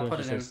find it. I'll put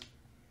it in.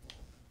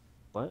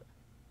 What?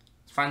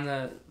 Find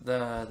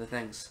the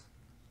things.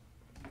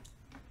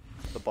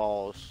 The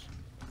balls.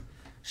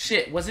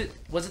 Shit, was it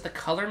the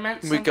color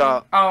meant something? We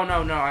got- Oh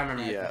no, I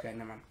remember. Yeah. Okay,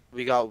 never mind.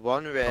 We got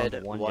 1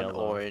 red, one 1 yellow.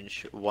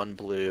 orange, 1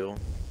 blue,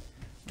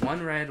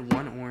 1 red,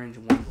 1 orange,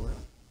 1 blue.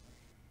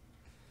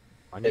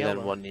 On and yellow.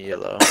 then 1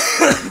 yellow.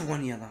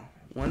 1 yellow.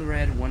 1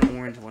 red, 1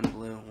 orange, 1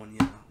 blue, 1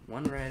 yellow.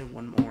 1 red,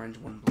 1 orange,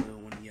 1 blue,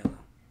 1 yellow.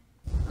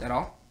 Is that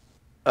all?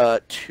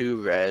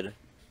 2 red.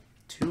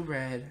 2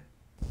 red,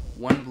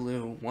 1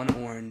 blue, 1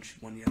 orange,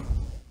 1 yellow.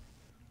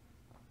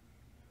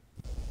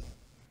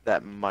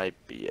 That might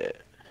be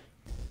it.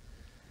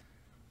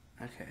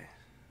 Okay.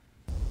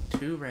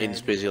 2 red,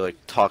 Ian's busy like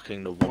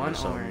talking to one 1 or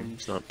something. orange,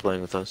 He's not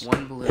playing with us.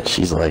 1 blue,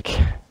 She's like,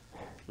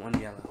 1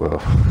 yellow. whoa.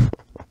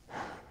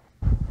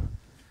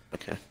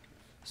 Okay.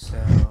 So,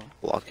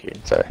 Lock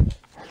in. Sorry.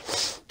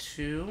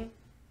 2,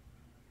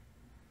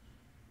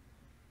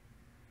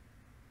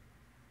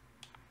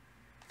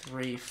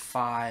 3,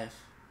 5,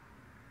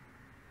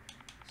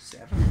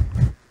 7.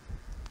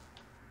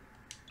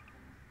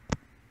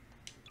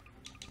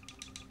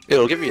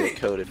 It'll give you the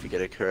code if you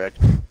get it correct.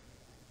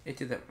 It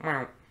did that.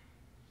 I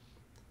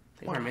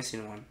think we're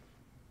missing one.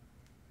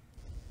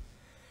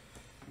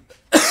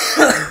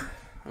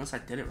 Unless I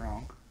did it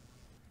wrong.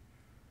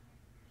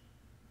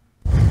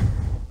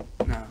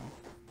 No.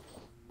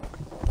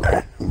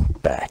 Alright, I'm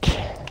back.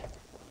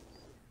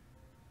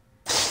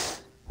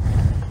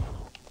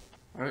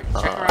 Alright,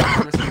 check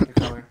around for this other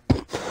color.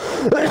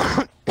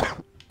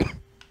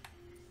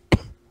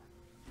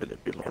 Gonna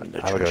be more in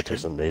the I would go trash take can.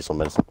 some nasal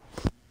medicine.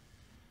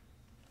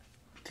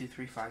 2,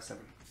 3, 5,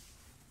 7.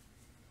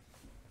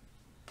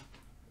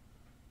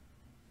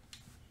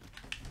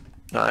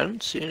 No, I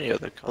don't see any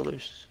other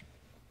colors.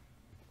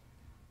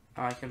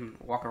 Oh, I can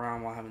walk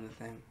around while having the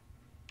thing.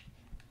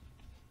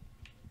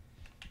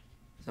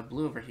 There's a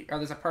blue over here. Oh,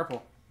 there's a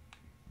purple.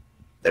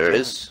 There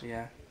is.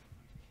 Yeah.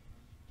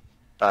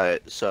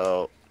 Alright,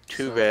 so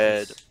 2 So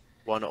red, it's-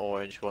 1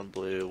 orange, 1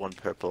 blue, 1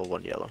 purple,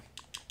 1 yellow.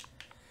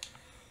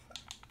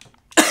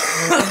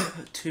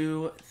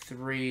 2,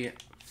 3,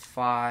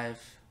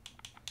 5,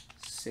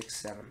 6,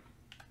 7.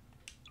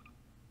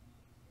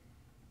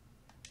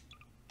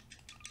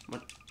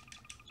 What?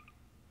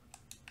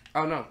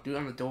 Oh no, do it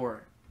on the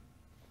door.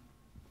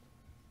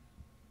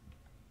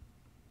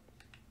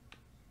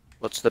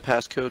 What's the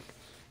passcode?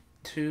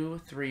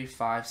 2, 3,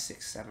 5,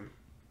 6, 7.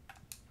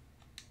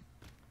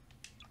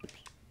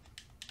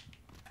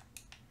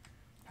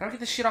 How do I get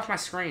this shit off my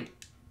screen?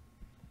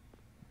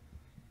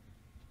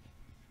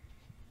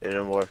 It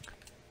didn't work.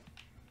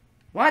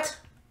 What?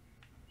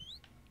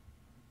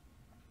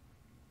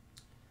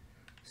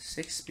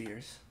 6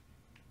 spears.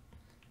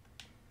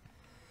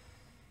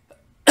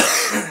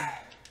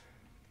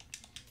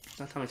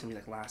 Don't tell me it's gonna be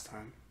like last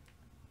time.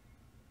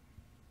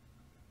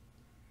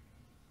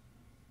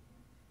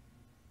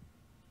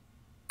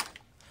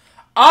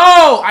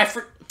 Oh!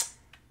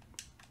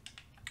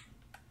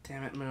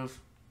 Damn it, move.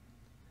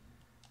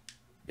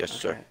 Yes,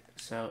 sir.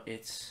 So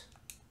it's...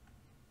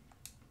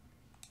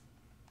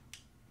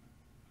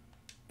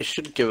 It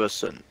should give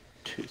us a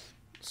tooth.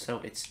 So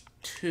it's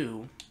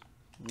 2,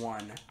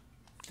 1,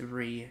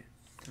 3,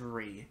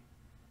 3.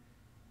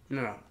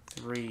 No,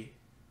 3.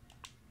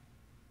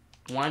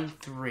 1,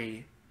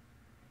 3.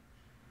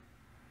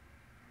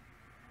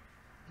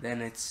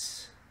 Then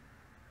it's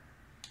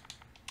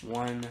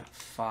 1,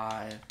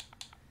 5,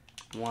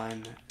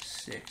 1,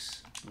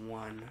 6,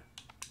 1,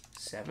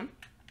 7.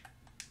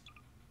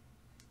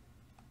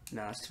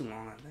 No, it's too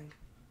long, I think.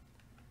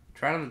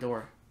 Try it on the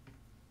door.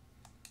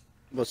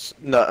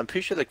 No, I'm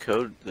pretty sure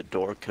the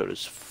door code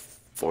is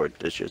 4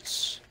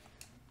 digits.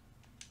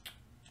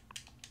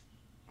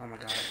 Oh my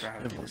god, I forgot how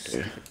to do this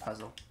stupid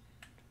puzzle.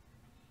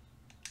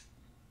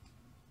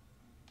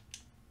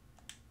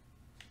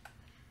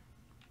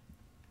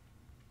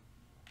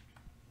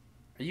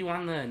 Are you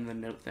on the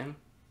note thing?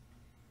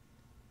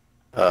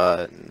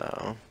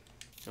 No.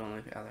 So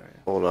only the other.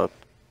 Hold up.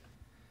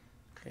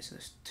 Okay, so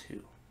there's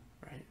 2,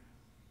 right?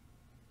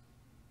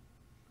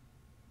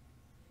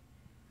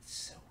 It's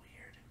so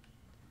weird.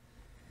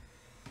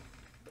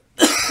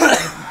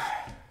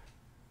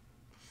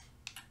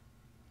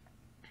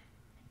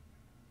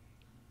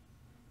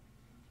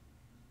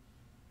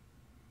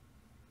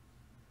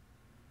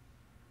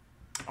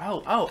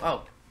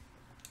 Oh.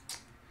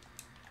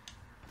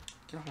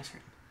 Get off my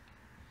screen.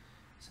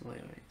 So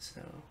wait,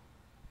 so...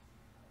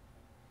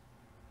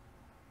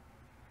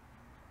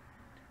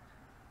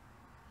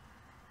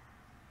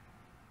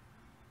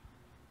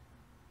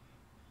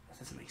 That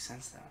doesn't make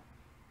sense, though.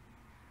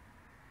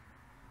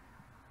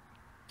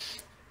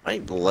 My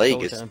leg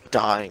Okay. is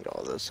dying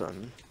all of a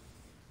sudden.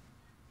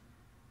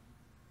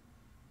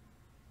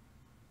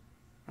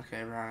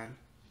 Okay, Ryan.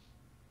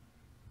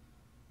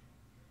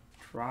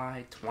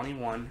 Try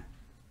 21.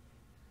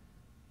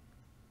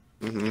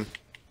 Mm-hmm.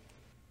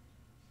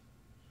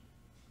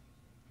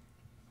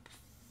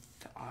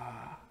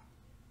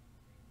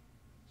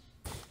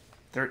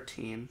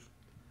 13,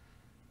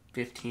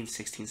 15,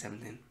 16,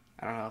 17.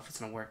 I don't know if it's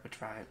gonna work, but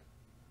try it.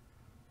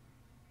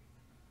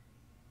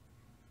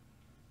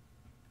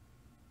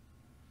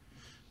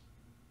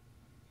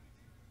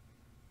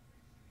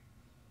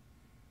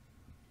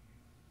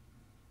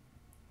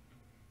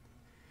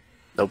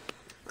 Nope.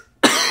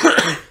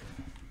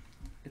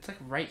 It's like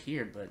right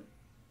here, but...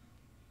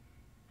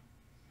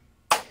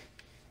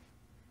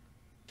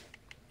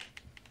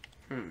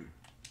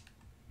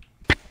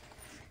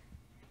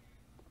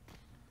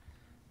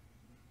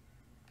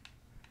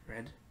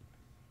 Red,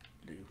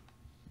 blue.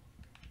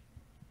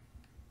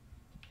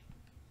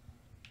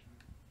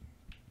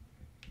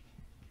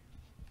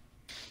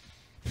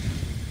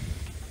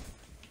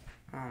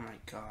 Oh my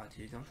god,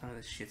 dude. Don't tell me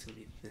this shit's gonna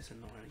be this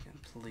annoying again,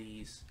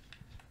 please.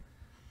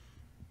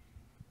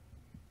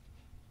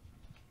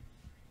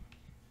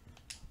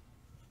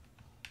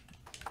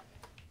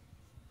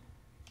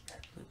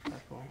 Red, blue,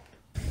 purple.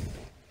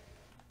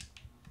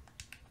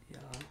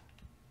 Yellow.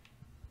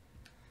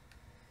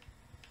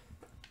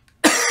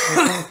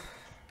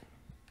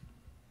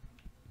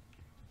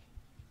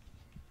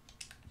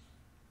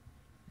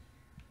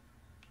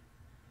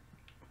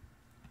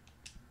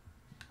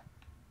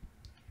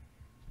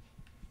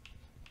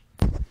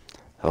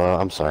 Hello,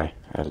 I'm sorry.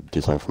 I had to do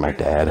something for my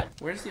dad.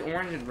 Where's the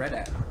orange and red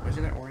at? Where's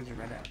the orange and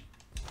red at?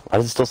 Why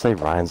does it still say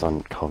Ryan's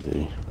on Call of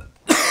Duty?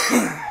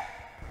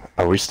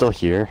 Are we still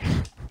here?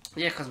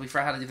 Yeah, because we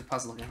forgot how to do the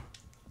puzzle again.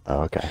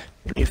 Oh, okay.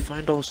 Can you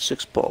find all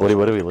 6 balls?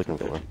 What are we looking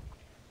for?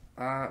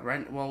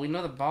 Right. Well, we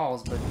know the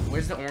balls, but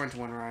where's the orange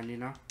one, Ryan? Do you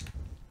know?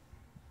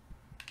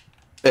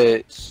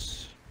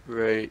 It's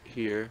right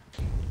here.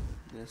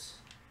 This.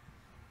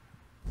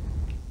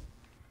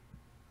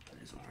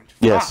 That is orange.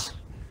 Yes. Fuck!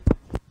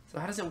 So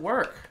how does it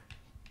work?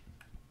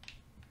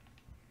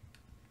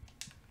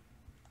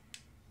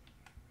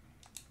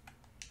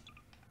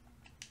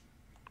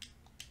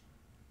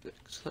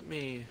 Let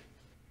me...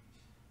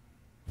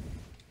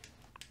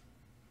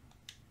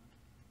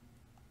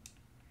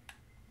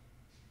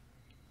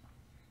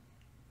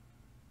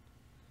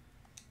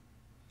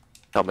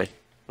 Tell me,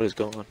 what is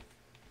going on?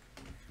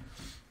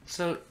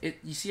 So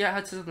you see how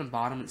it says on the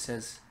bottom? It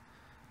says,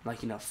 like,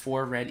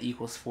 4 red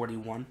equals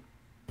 41.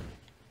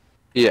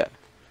 Yeah.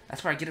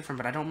 That's where I get it from,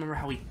 but I don't remember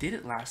how we did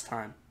it last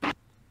time.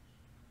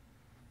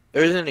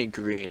 There isn't any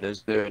green,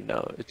 is there?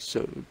 No, it's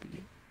so...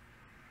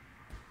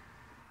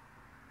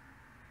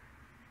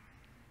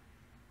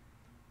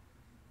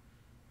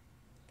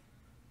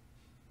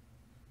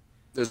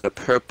 There's a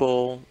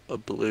purple, a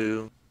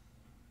blue.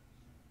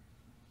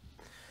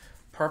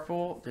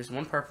 Purple. There's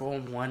 1 purple,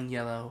 1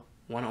 yellow,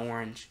 1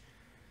 orange,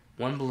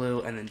 1 blue,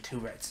 and then 2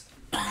 reds.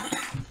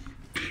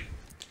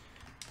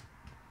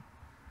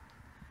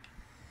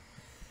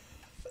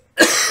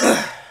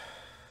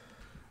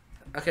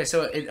 Okay,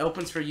 so it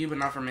opens for you, but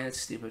not for me. That's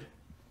stupid.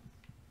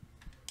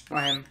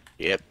 Not him.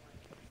 Yep.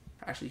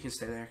 Actually, you can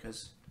stay there,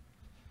 because...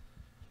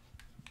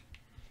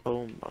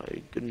 Oh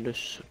my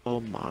goodness. Oh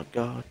my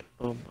god.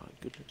 Oh my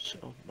goodness.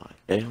 Oh my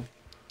damn.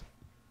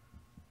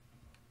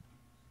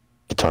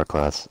 Guitar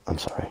class. I'm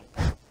sorry.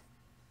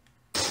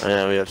 I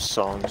know we have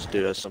songs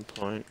due at some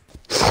point.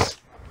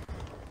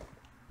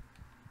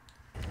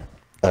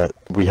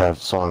 We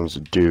have songs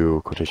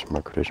due, quotation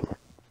mark, quotation mark.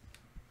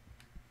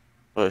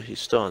 But he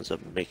still ends up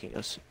making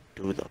us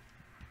do them.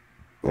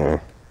 Yeah.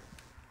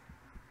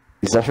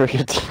 He's not a very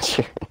good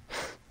teacher.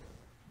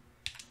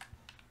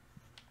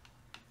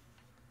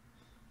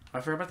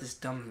 I forgot about this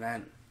dumb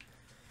vent.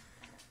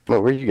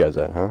 Well, where are you guys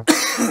at, huh?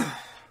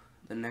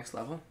 The next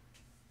level?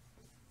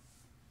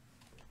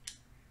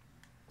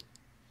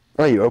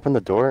 Oh, you opened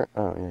the door?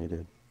 Oh, yeah, you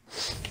did.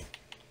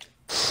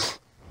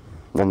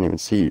 I didn't even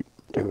see you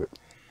do it.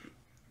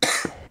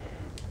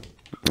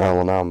 Oh,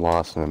 well, now I'm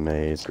lost in a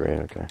maze. Great,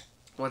 okay.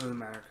 Well, it doesn't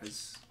matter,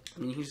 because... I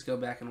mean, you can just go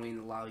back and wait in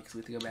the lobby, because we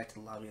have to go back to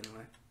the lobby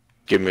anyway.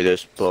 Give me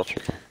this book.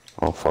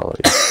 I'll follow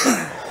you.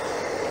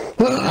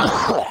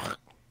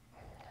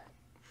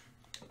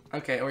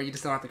 Okay, or you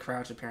just don't have to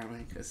crouch, apparently,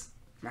 because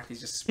Matthew's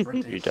just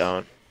sprinting. You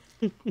don't.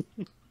 I'm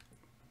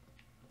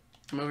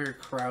over here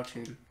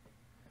crouching,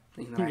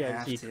 thinking that You I guys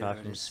have see to,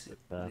 crouching and sprint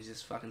fast. he's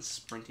just fucking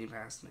sprinting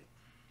past me.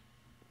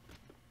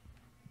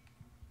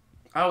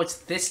 Oh, it's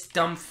this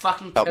dumb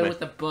fucking Help code me. with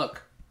the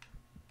book.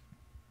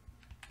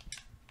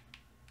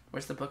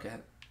 Where's the book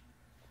at?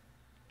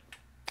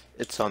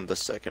 It's on the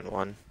second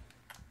one.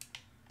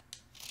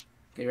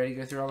 Okay, ready to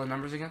go through all the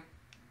numbers again?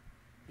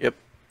 Yep.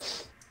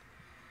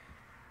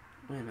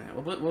 Wait a minute,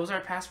 what was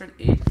our password?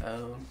 80.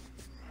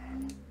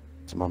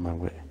 I'm on my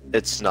way.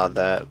 It's not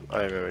that.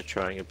 I remember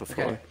trying it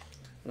before. Okay.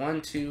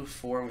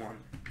 1241.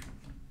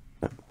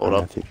 No, Hold I'm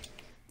up. Matthew.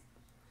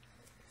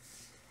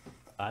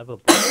 I have a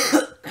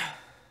book.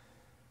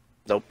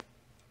 Nope.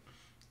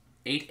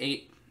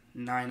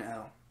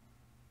 8890.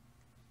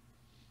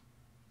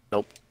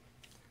 Nope.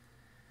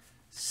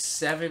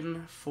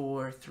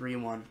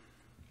 7431.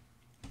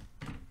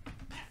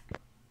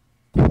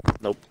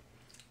 Nope.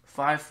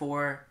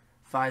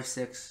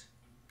 5456.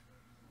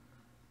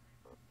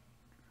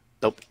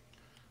 Nope. This is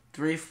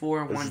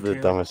 3412. the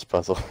dumbest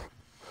puzzle.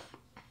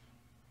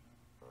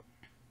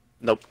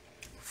 Nope.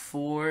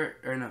 04.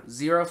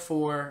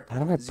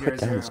 How do I put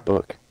down this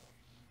book?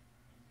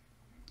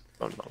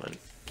 1 moment.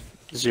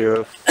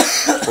 0,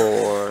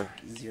 4.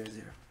 00.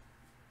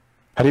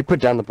 How do you put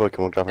down the book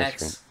and we'll drop our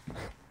screen? X.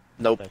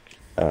 Nope.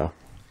 Oh.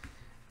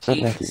 Is that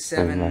Matthew?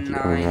 Oh, Matthew.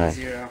 Oh, right.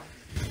 8790.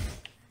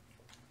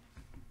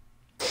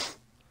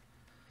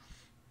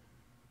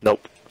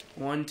 Nope.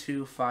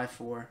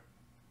 1254.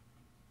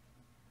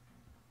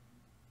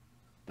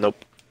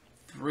 Nope.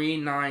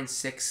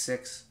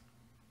 3966.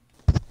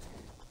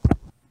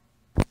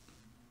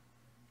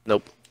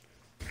 Nope.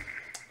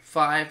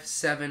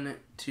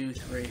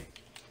 5723.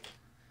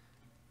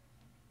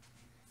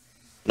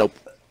 Nope.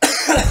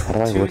 How do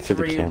I look through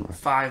the camera?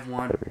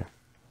 2351. There we go.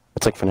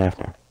 It's like FNAF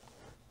now.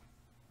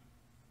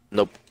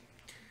 Nope.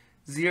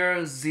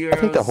 0004. I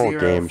think the whole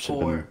game should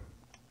have been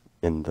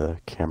in the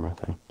camera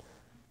thing.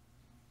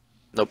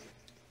 Nope.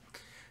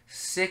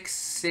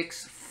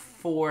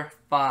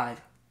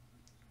 6645.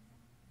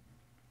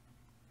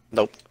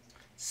 Nope.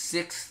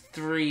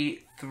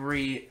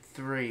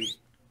 6333.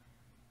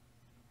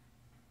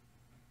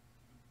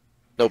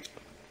 Nope.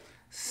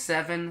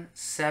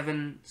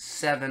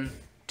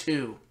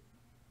 7772.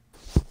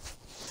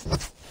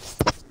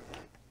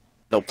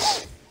 Nope.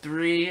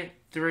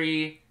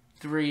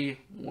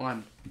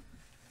 3331.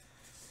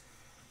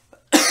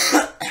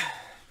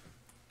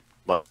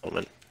 1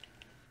 moment.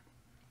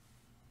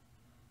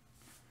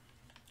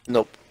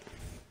 Nope.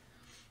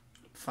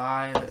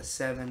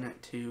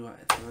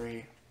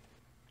 5723.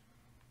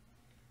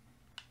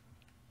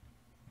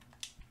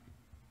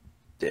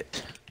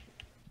 It.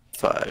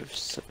 5,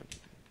 7,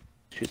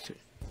 2, 3.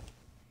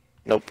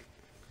 Nope.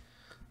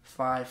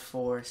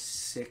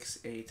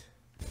 5468.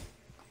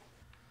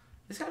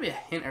 There's gotta be a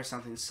hint or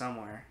something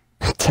somewhere.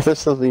 There's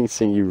something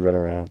seeing you run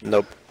around.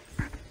 Nope.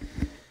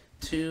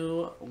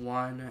 2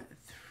 1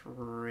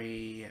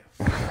 3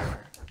 4.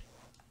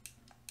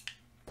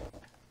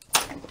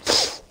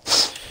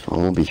 Well,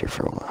 we'll be here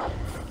for a while.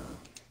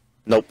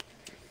 Nope.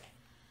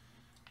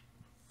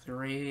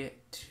 3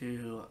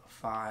 2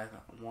 5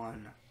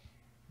 1.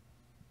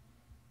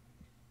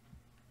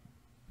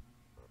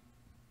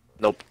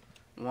 Nope.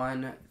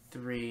 1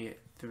 3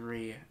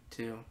 3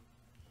 2.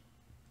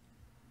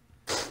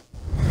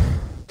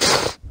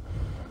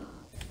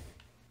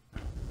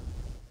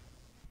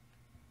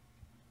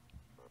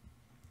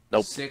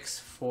 Nope. 6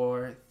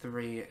 4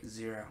 3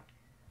 0.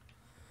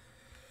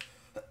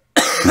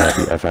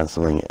 Matthew, I found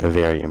something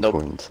very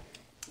important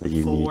that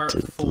you 4 need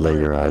to 4 lay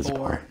your eyes 4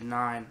 upon.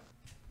 9.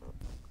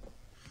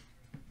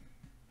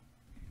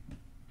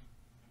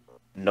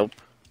 Nope.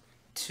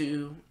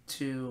 2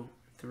 2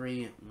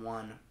 3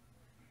 1.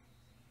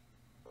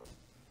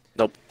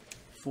 Nope.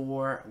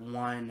 4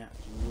 1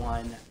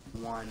 1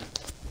 1.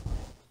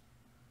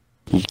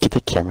 You get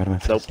the camera out of my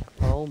face. Nope.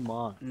 Oh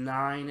my.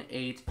 9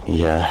 8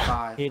 Yeah.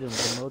 5. Hayden,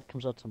 the mode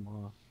comes out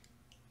tomorrow.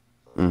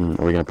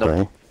 Are we gonna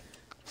play?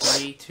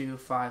 3 2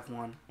 5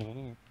 1. Yeah.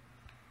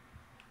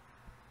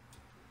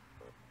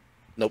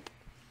 Nope.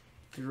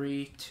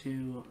 3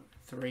 2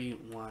 3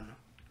 1.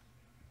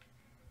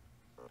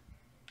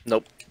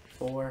 Nope.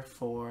 4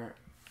 4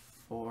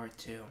 4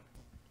 2.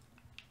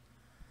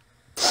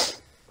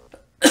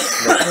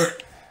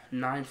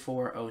 9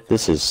 4 0 3.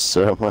 This is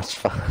so much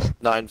fun.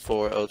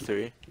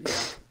 9403.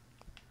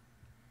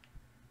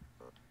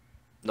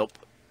 Nope.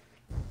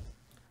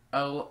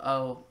 0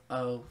 0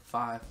 0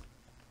 5.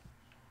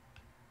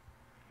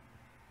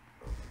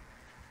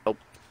 Nope.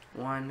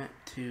 1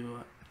 2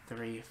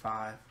 3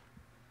 5.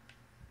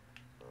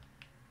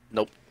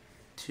 Nope.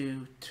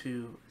 2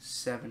 2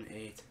 7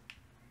 8.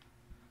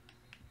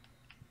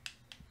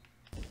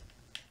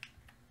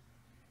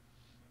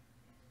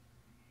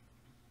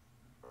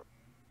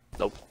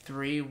 Nope.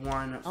 3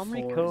 1 How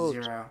many 4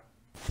 codes? 0.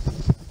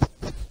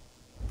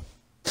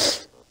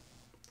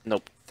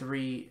 Nope.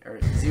 3 or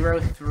 0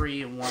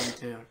 3 1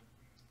 2.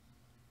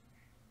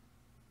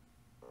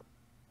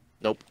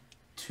 Nope.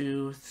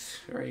 2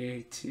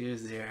 3 2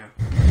 0.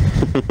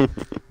 I'm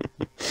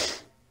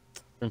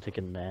gonna take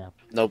a nap.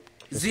 Nope.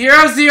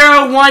 0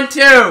 0 1 2.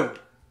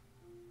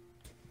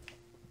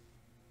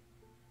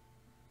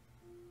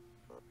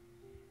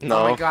 No.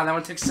 Oh my god, that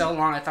one took so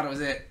long. I thought it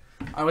was it.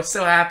 I was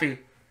so happy.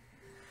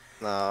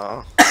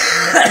 No.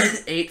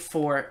 8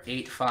 4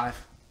 8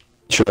 5.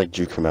 Should like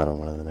juke him out on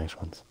one of the next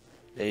ones.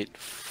 8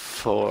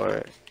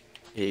 4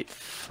 8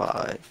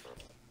 5.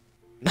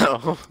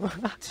 No.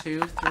 2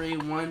 3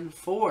 1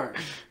 4.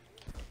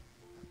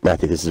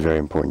 Matthew, this is very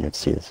important. You have to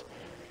see this.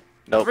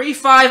 Nope. 3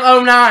 5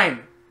 0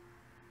 9.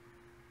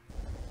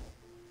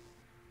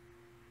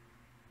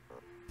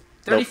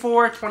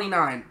 34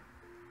 29.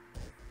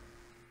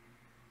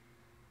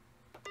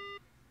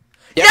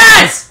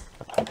 Yes!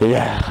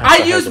 Yeah. I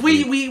had used to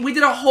we be-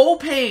 did a whole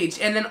page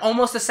and then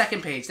almost a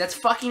second page. That's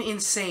fucking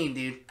insane,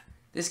 dude.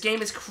 This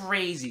game is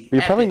crazy.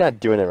 You're probably Epic. not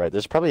doing it right.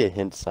 There's probably a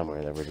hint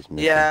somewhere that we're just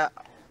missing. Yeah.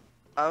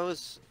 I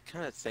was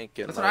kind of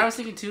thinking. That's like, what I was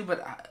thinking too,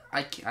 but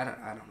I don't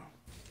know.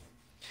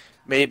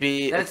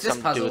 Maybe That's it's this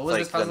something to do puzzle. with What was like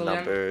this the puzzle again?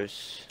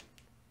 numbers.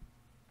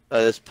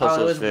 This Oh,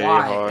 puzzle it is was very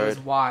Y. hard. It was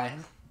Y.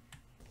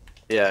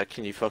 Yeah,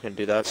 can you fucking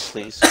do that,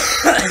 please?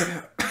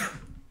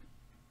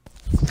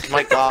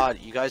 My god,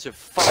 you guys are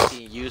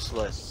fucking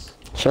useless.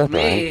 Shut up, Me?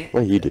 Ryan.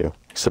 What do you do?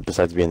 Except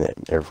besides being in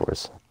the Air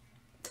Force.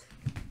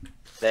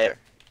 There.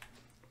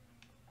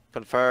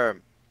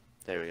 Confirm.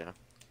 There we go.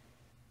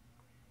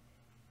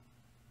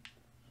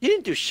 You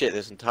didn't do shit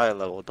this entire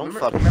level. Don't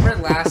fucking. Remember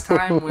last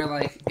time where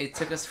like it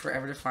took us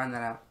forever to find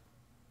that out?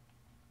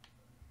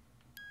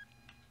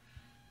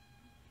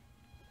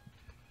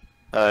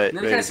 Alright, Isn't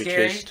it ready kinda to be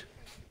scary? chased.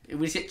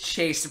 We just get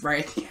chased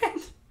right at the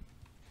end.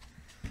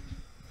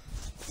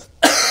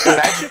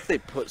 Imagine if they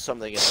put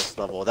something in this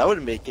level. That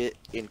would make it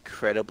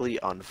incredibly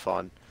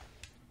unfun.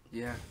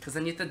 Yeah, because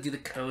then you have to do the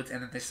codes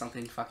and then there's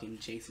something fucking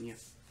chasing you.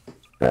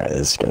 Alright,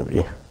 this is gonna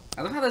be.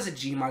 I love how there's a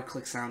Gmod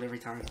click sound every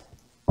time.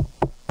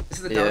 This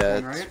is the dark Yeah,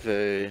 one, it's right?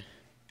 very.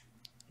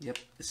 Yep,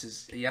 this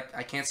is. Yep,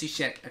 I can't see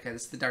shit. Okay,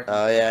 this is the dark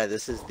Oh one. yeah,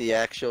 this is the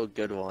actual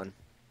good one.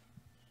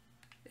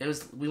 It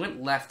was. We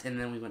went left and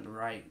then we went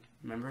right.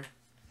 Remember?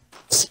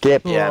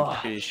 Skip! Yeah, Ugh.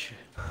 I'm pretty sure.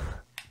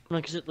 No,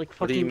 because it like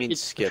What do you fucking mean it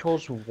skip?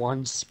 controls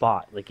one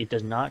spot. Like it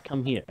does not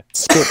come here.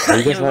 Skip! Are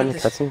you guys Yeah, not in what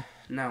the the- cutscene?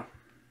 No.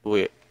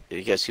 Wait, I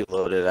guess you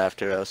loaded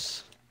after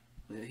us.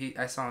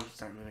 I saw him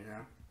start moving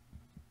now.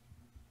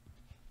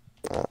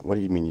 What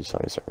do you mean you saw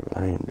me start moving?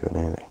 I ain't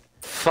doing anything.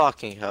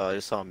 Fucking hell, I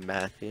just saw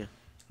Matthew.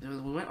 We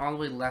went all the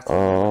way left and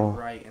then we Oh. went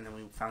right and then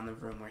we found the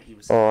room where he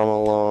was. Oh, I'm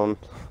alone.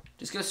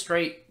 Just go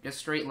straight. Just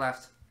straight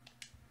left.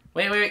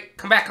 Wait.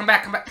 Come back.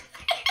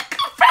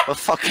 Oh,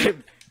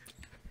 fucking.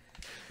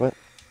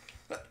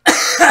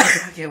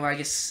 Okay, well, I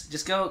guess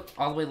just go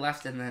all the way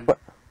left and then. What?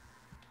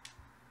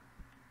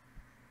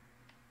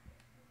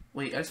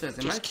 Wait, I suppose.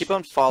 Just keep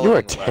on following. You are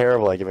left.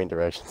 terrible at giving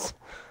directions.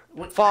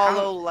 What, Follow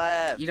how-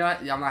 left. You know what?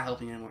 I'm not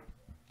helping you anymore.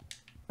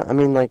 I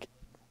mean, like,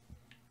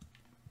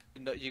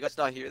 No, you guys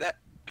not hear that?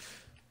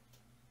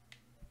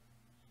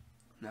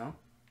 No?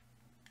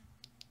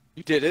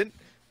 You didn't?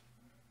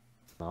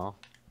 No.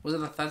 Was it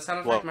the thud sound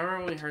effect? Well- Remember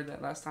when we heard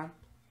that last time?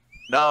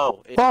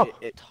 No. Oh.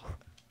 somebody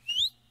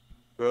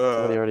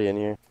Ugh. already in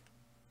here?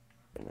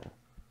 Right now.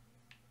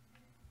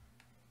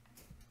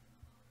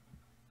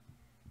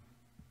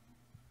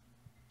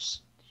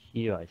 It's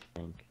here, I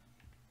think.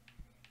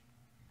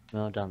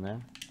 No, down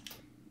there.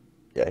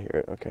 Yeah, I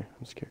hear it. Okay,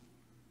 I'm scared.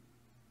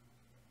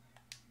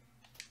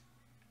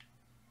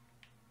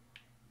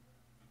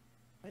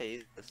 I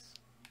hate this.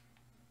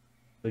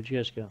 Where'd you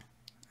guys go?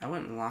 I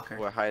went in locker.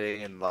 We're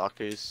hiding in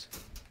lockers.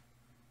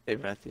 Hey,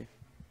 Matthew.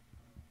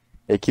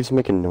 It keeps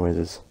making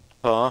noises.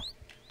 Huh?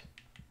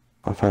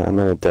 I'm fine. I'm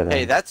at a dead end.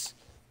 Hey, that's.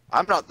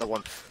 I'm not the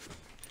one.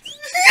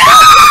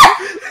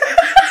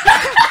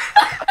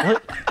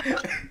 What?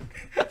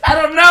 I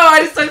don't know.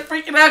 I just started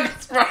freaking out.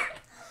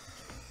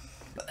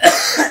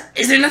 'Cause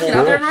Is there nothing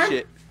out there, Ryan?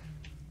 Shit.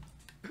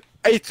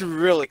 It's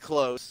really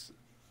close.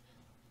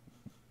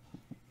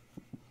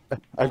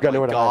 I've got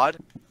nowhere to hide.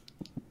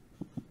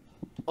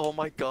 Oh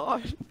my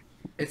god.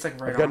 It's like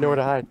right I've got on nowhere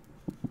me. to hide.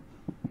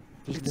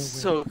 It's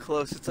so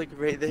close. It's like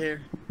right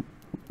there.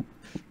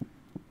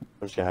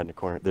 I'm just gonna hide in the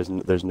corner.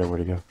 There's nowhere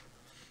to go.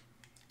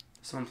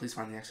 Someone please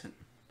find the exit.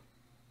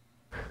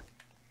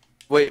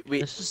 Wait.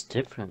 This is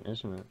different,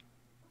 isn't it?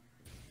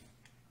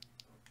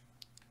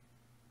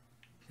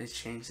 They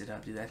changed it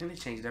up, dude. I think they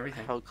changed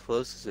everything. How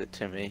close is it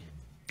to me?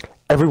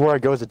 Everywhere I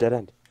go is a dead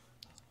end.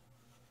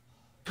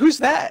 Who's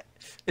that?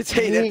 It's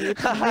Me, Hayden.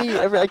 it's me.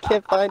 I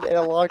can't find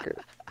a locker.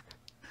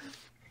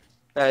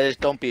 Just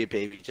don't be a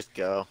baby. Just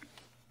go.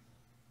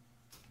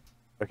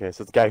 Okay,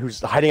 so it's the guy who's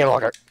hiding in a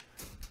locker.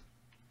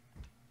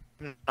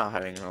 I'm not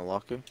hiding in a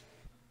locker.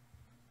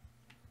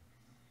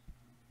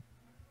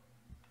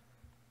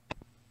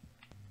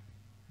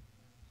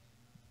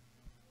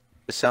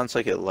 It sounds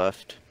like it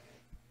left.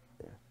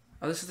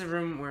 Oh, this is the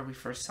room where we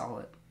first saw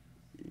it.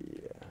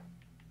 Yeah.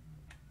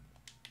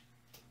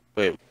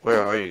 Wait,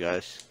 where are you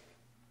guys?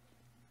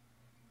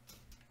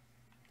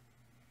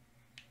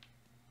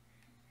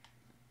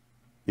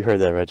 You heard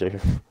that, right,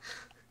 Jacob?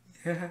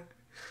 Yeah.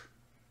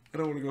 I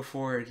don't want to go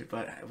forward,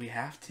 but we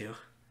have to.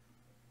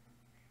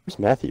 Where's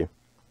Matthew?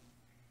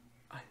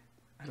 I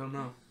don't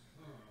know.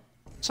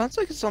 Sounds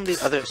like it's on the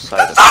other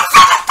side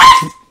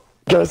of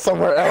Go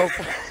somewhere else.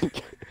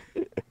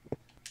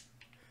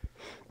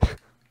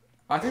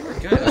 I think we're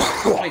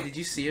good. Wait, did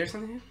you see it or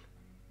something?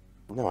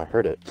 No, I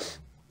heard it.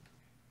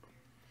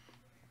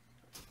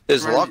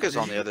 His Ryan, lock is did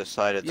on you- the other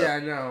side of the... Yeah, I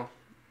know.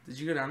 Did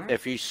you go down there?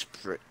 If you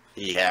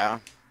Yeah.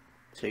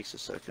 Takes a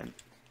second.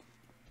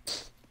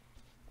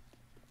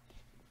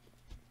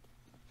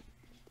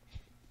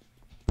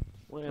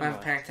 Where I'm am gonna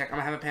have a panic attack. I'm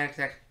gonna have a panic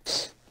attack.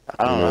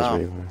 I don't Who knows where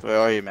know. you are. Where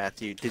are you,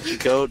 Matthew? Did you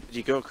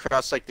go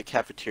across like the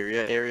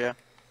cafeteria area?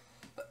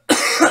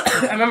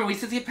 I remember we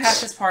said to get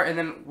past this part and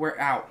then we're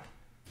out.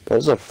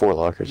 There's like 4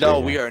 lockers. No,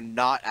 here. we are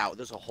not out.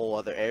 There's a whole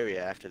other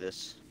area after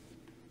this.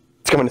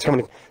 It's coming. It's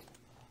coming.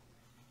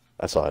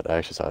 I saw it. I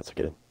actually saw it. So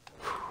get in.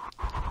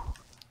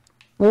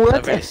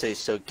 What? Never say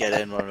so. Get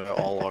in when we're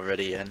all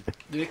already in.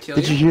 Did it kill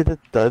Did you hear the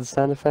thud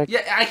sound effect?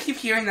 Yeah, I keep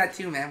hearing that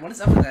too, man. What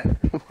is up with that?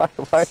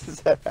 Why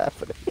is that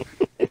happening?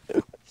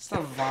 It's a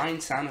Vine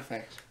sound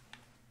effect.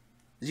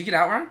 Did you get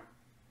out, Ron?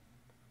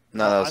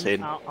 No, that was I'm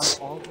Hayden. out,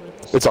 I'm all the way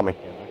to It's on me.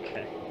 Yeah,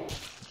 okay.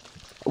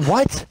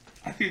 What?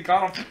 I think you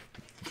got him.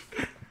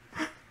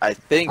 I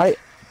think.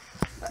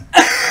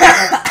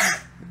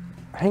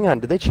 Hang on.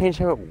 Did they change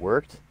how it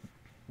worked?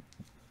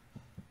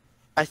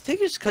 I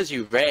think it's because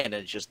you ran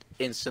and just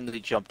instantly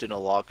jumped in a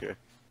locker.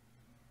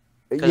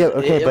 'Cause Yeah.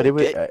 Okay, but it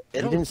was. You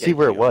it'll didn't see get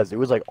where it you. was. It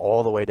was like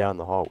all the way down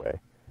the hallway.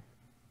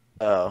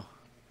 Oh.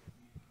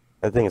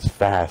 That thing is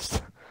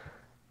fast.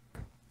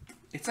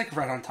 It's like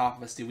right on top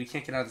of us, dude. We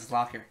can't get out of this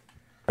locker.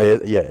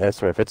 Yeah,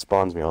 that's right. If it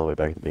spawns me all the way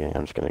back at the beginning,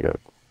 I'm just gonna go.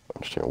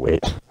 I'm just gonna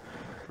wait.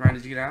 Ryan,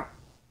 did you get out?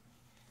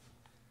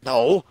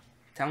 No.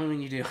 Tell me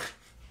when you do.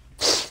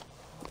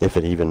 If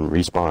it even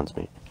respawns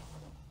me.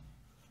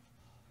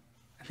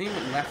 I think it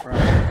went left,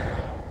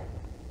 right.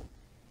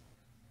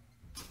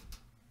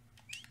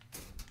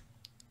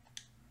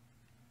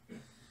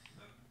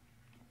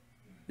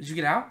 Did you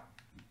get out?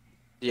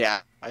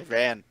 Yeah, I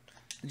ran.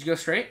 Did you go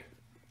straight?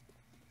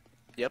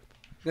 Yep.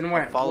 Then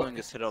where? I'm following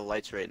a set of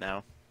lights right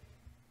now.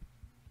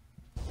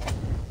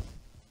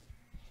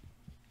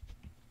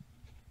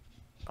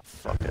 Oh,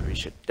 fuck, I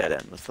reached a dead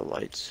end with the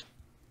lights.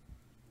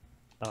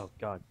 Oh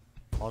god.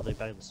 All the way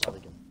back to the start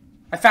again.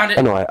 I found it.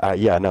 I know.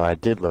 Yeah, no, I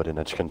did load in.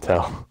 I just couldn't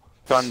tell.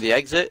 Found the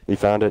exit? You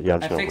found it? Yeah,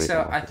 I'm I just gonna think wait.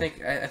 so. now. I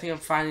think I'm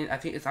finding.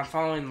 I'm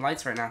following the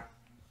lights right now.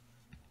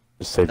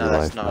 Just save No, your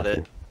that's life. not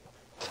Matthew. it.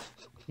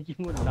 You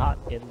were not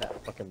in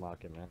that fucking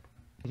locker, man.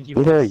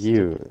 Who the hell are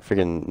you?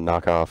 Freaking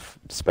knockoff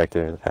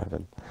Spectre that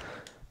happened.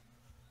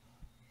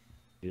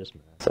 Yes,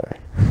 man. Sorry.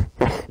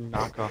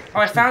 Knock off. Oh,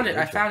 I found it.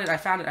 I found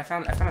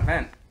a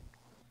vent.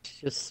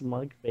 Just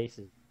smug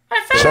faces.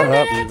 I found Shut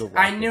up. it.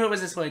 I knew it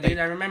was this way, dude.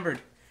 I remembered.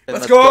 Then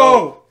Let's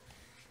go.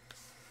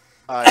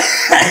 Alright,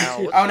 now,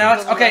 Oh, now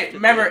it's okay.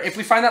 Remember, if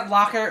we find that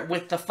locker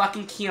with the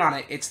fucking key on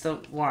it, it's the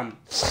one.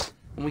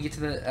 When we get to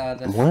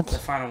What? the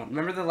final one.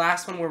 Remember the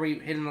last one where we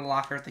hid in the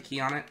locker with the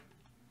key on it?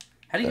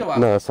 How do you go up?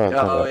 No, that's not.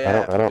 Oh, yeah.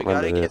 I don't we gotta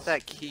remember get this.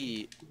 that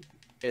key,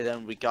 and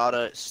then we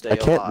gotta stay I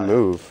can't alive.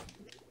 move.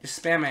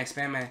 Just spam A,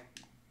 spam A.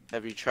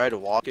 Have you tried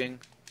walking?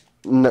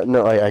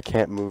 No, I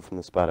can't move from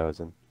the spot I was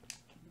in.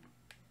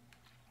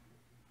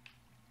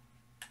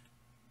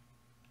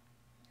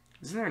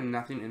 Isn't there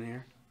nothing in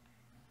here?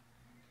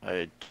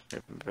 I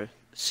don't remember.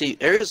 See,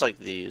 areas like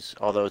these,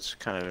 although it's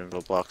kind of in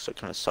Roblox, so it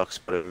kind of sucks,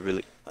 but it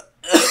really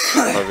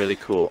are really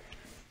cool.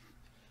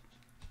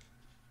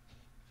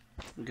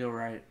 Go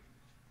right.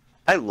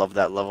 I love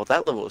that level.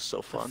 That level is so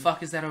The fun.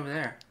 fuck is that over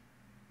there?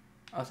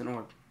 Oh, it's an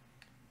orb.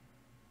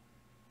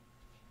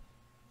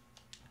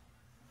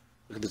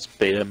 Look at this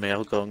beta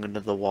male going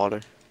into the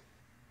water.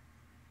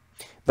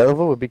 That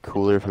level would be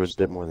cooler if it was a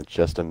bit more than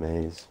just a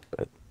maze,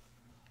 but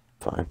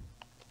fine.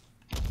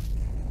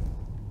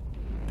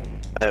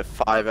 I have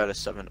 5 out of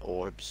 7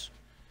 orbs.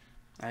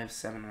 I have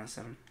 7 out of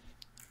 7.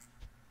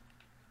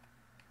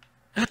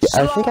 Yeah,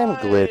 I think I'm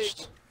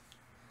glitched.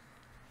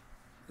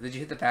 Did you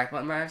hit the back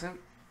button by accident?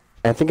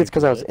 I think it's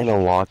because I was in a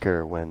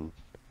locker when...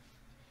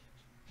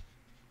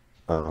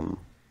 I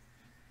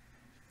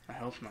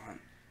hope not.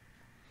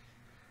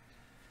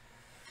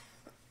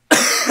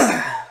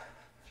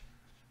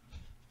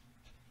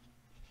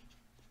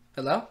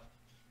 Hello?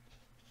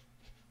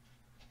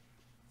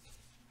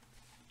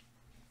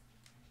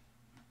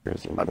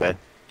 My bad.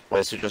 Why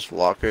is it just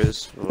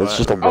lockers? It's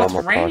just a Oh, it's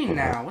warm-up raining parkour.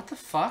 now. What the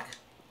fuck?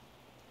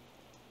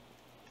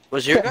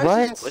 Was your guys'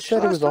 Ryan glitch said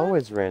it last was time?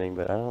 always raining,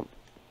 but I don't...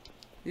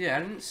 Yeah, I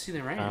didn't see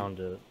the rain. Found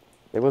it.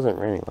 It wasn't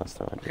raining last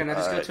time. Okay, now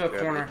just go to a grab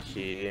the corner.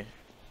 key.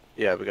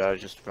 Yeah, we gotta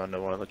just run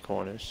to one of the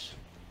corners.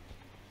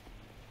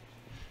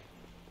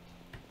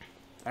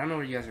 I don't know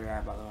where you guys are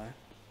at, by the way.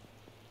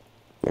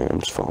 Yeah, I'm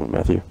just following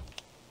Matthew.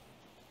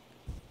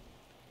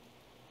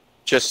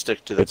 Just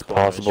stick to the It's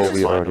corners. possible You'll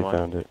we find already one.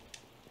 found it.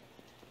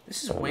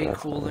 This is Oh, way that's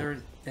cooler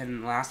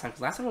than last time,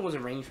 because last time it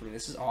wasn't raining for me.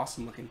 This is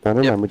awesome looking. No,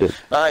 never Yep. mind, we did.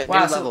 Alright,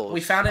 Wow, new so levels.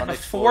 we found it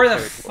Unexplored before the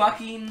territory.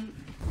 fucking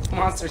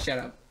monster shut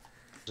up.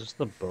 Is this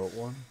the boat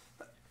one?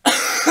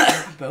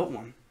 Boat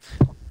one.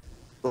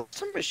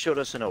 Somebody showed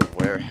us in a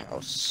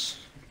warehouse.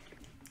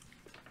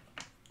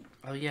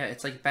 Oh yeah,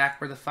 it's like back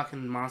where the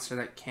fucking monster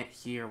that can't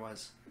hear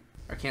was.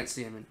 Or can't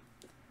see, I mean.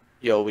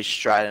 Yo, we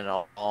striding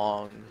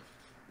along.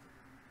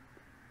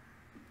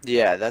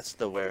 Yeah, that's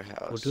the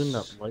warehouse. We're doing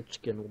that light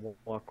skin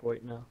walk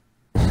right now.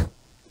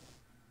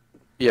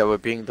 Yeah, we're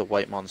being the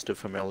white monster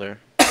familiar.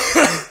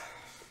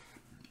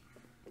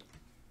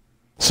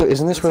 So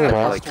isn't this It's where the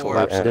not last parkour.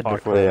 floor ended Parkour.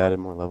 before they added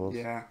more levels?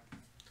 Yeah.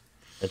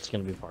 It's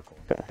gonna be parkour.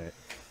 Okay.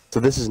 So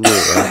this is new,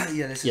 right?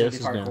 Yeah, this is Yeah, gonna this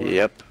be is new. parkour.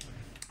 Yep.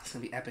 It's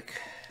gonna be epic.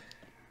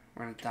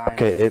 We're gonna die.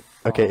 Okay, and if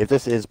fall.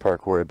 this is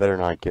parkour, it better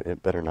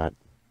not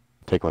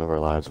take one of our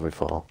lives if we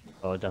fall.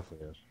 Oh, it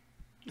definitely is.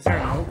 Is there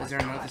a note? Is there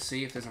a note to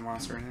see if there's a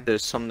monster in it?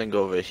 There's something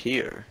over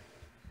here.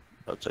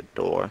 That's a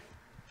door.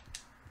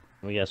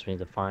 We guess we need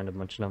to find a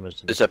bunch of numbers.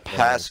 To There's a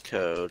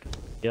passcode,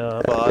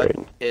 Yeah. but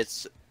great.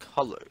 it's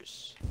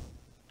colors.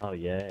 Oh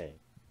yay.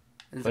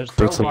 There's Where's a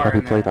Take some crowbar puppy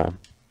in there. playtime.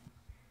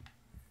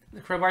 The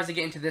crowbar's to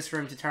get into this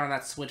room to turn on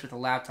that switch with a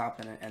laptop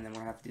in it, and then we're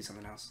gonna have to do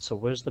something else. So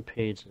where's the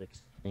page that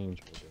explains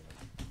what we're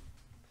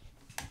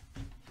doing?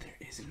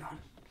 There is none.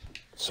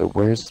 So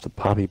where's the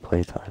puppy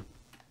playtime?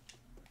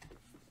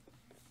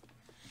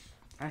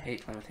 I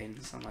hate playing with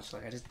Hayden so much.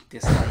 Like I just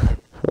dislike it.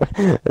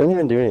 I didn't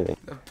even do anything.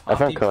 The I found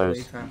puppy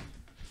colors. playtime.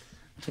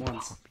 Which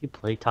ones? Puppy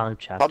playtime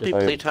chapter. Puppy Oh,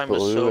 yeah, playtime was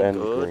blue so and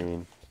good.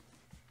 green.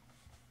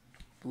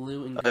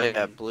 Blue and Oh green.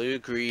 yeah, blue,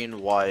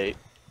 green, white.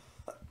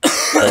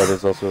 Oh,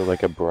 there's also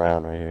like a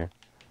brown right here.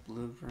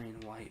 Blue, green,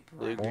 white,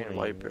 Blue, brown. green,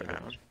 white,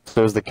 brown.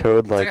 So is the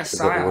code It's like like a the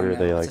scion, order though.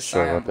 they It's like a show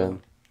scion up in?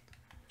 blue.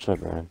 Shut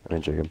up, Ryan. I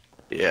mean Jacob.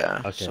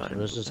 Yeah. Okay, so sign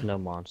there's just no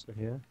monster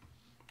here.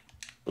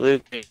 blue,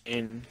 green.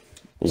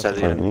 You Is that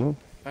the end? playing?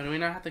 Oh, do we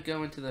not have to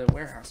go into the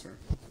warehouse room?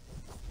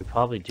 We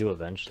probably do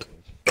eventually.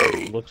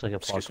 It looks like a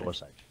Excuse me. parkour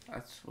section.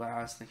 That's what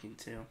I was thinking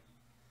too.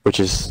 Which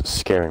is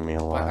scaring me a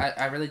But lot.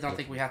 I really don't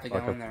think we have to go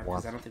Like a in there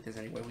because one. I don't think there's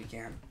any way we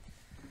can.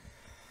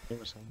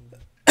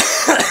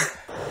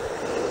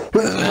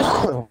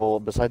 Well,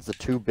 besides the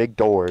two big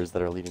doors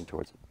that are leading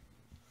towards it.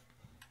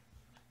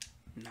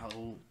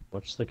 No.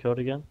 What's the code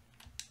again?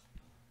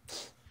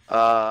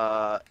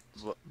 What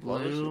was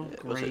Blue,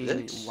 it? Was it green,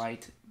 this?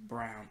 white,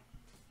 brown.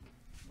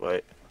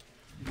 Wait.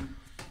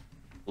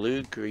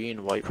 Blue,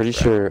 green, white. Pretty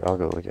brown. sure I'll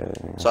go look at it.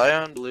 Hang on.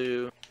 Cyan,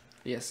 blue,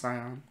 Yes,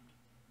 Scion.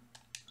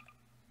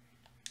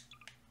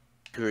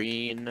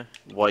 green,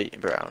 white,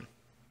 and brown.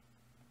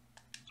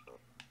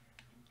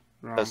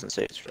 Wrong. Doesn't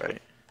say it's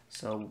right.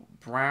 So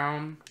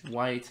brown,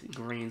 white,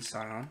 green,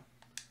 Scion.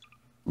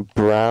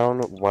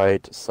 Brown,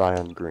 white,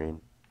 cyan,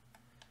 green.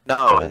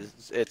 No, Okay.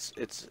 it's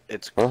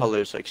Huh?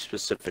 colors like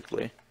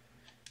specifically.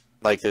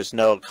 Like there's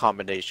no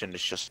combination.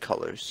 It's just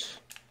colors.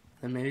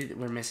 Then maybe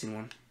we're missing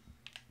one.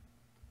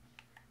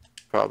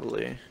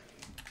 Probably.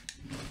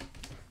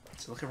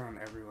 So look around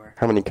everywhere.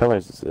 How many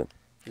colors is it?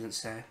 Doesn't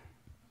say.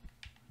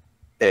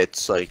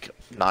 It's like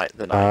the nine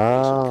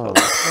Oh.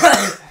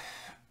 colors.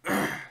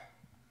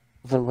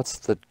 Then what's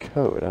the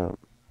code? I don't...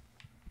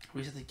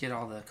 We just have to get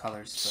all the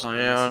colors. so we're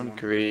Cyan, missing one.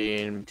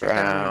 green, Check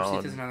that room, see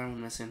if there's brown, another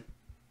one missing.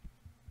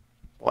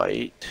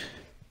 white.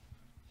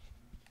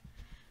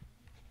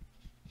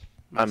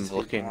 Might I'm just be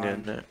looking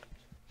blind. in it.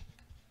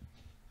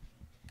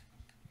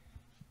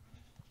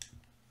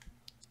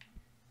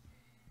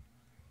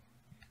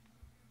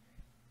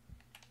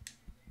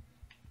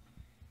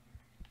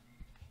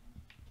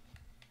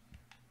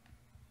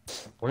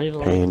 We're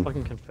even Pain. like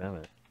fucking confirm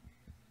it.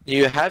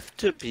 You have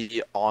to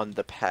be on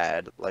the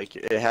pad. Like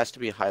it has to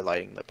be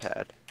highlighting the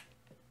pad.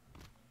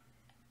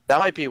 That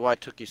might be why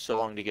it took you so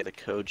long to get a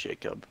code,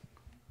 Jacob.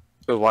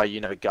 Or why you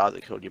never got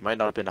the code. You might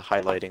not have been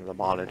highlighting the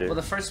monitor. Well,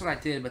 the first one I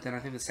did, but then I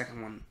think the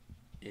second one.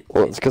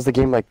 Well, it's because the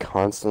game like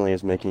constantly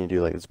is making you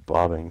do like this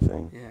bobbing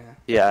thing. Yeah.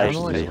 Yeah, I I don't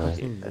know why actually it's Yeah.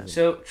 fucking moving.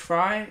 So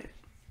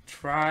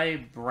try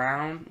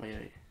brown.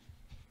 Wait.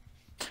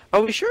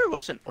 Are we sure it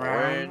wasn't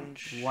Brown,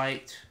 orange?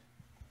 white,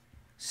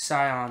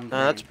 cyan, No, green.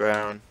 that's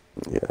brown.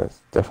 Yeah, it's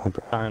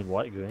definitely brown. And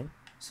white, green.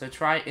 So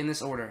try in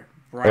this order: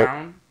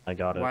 brown, I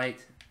got it.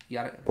 white. You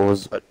got it. What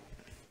was?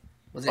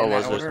 Was it Oh, in that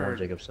was it? That's the order? one Or...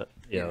 Jacob said.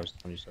 Yeah, it was the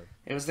one you said.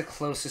 It was the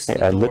closest Hey, to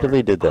the I door.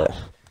 literally did that.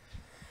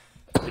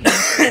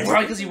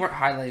 Probably because you weren't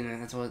highlighting it.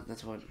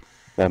 That's what.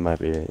 That might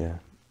be it. Yeah.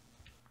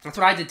 That's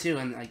what I did too,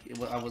 and like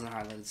I wasn't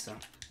highlighted. So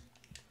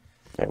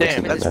Yeah,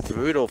 Damn, what's that's the-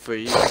 brutal for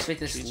you. let's make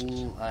this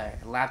Jesus.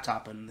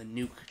 laptop, and the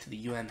nuke to the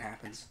UN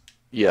happens.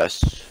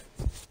 Yes.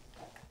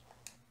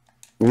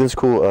 Look at this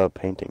cool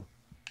painting.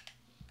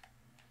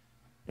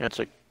 Yeah, it's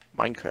like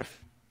Minecraft.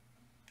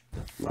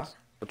 Fuck.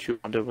 Don't you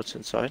wonder what's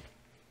inside?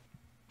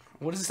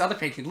 What is this other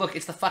painting? Look,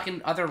 it's the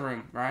fucking other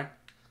room, right?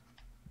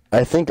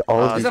 I think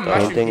all of There's these a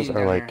mushroom paintings painting are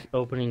down like here.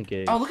 Opening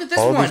gate. Oh, look at this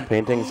all one. of these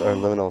paintings are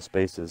liminal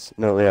spaces.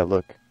 No, yeah,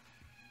 look.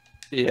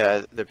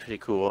 Yeah, they're pretty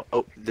cool.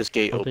 Oh, this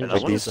gate Open opened. I gate.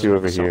 Like wonder these if two over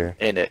there's something here.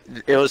 in it.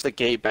 It was the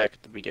gate back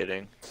at the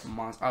beginning.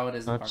 Oh, it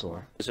is the That's parkour.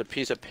 all. There's a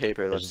piece of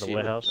paper. This Let's is the see.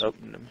 White what- House? Oh,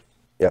 no.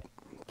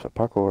 So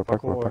parkour.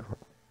 Parkour.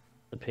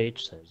 The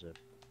page says it.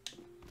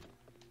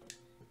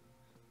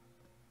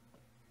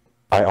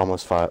 I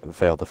almost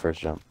failed the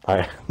first jump.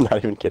 I'm not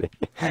even kidding.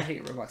 I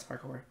hate Roblox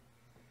parkour.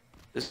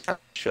 This is kind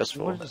of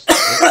stressful. What is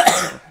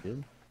this?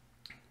 Dude?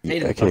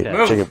 Hayden, Okay, okay.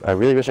 move. Jacob, I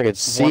really wish I could One of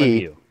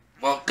see. you.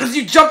 Well, because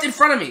you jumped in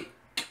front of me.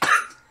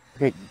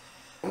 Okay,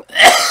 Cool.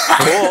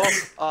 Hey,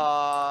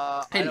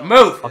 I don't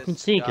move. like Fucking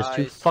this, see, because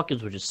two guys.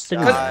 fuckers were just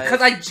sitting Guys. there.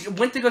 Because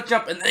went to go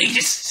jump, and then you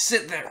just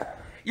sit there.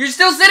 You're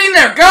still sitting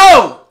there.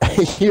 Go!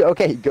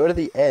 okay, go to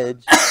the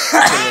edge.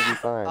 It'll be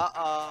fine.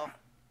 Uh-oh.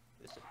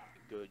 This is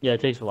good. Yeah,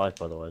 it takes a life,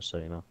 by the way, so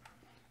you know.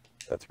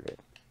 That's great.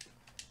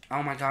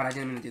 Oh my god, I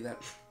didn't mean to do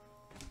that.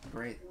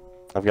 Great.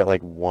 I've got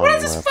like one What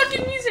is this left.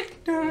 fucking so-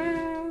 music?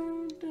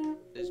 Dun, dun.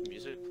 Is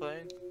music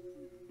playing?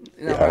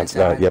 No, Yeah, I it's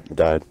died. died. Yep, it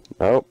died.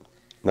 Nope.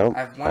 Nope. I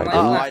have one life didn't.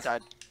 Oh, I left.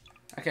 died.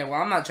 Okay,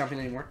 well, I'm not jumping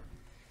anymore.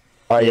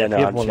 Oh yeah, Yeah, no,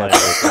 you I'm have one checking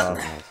life. this out.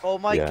 Oh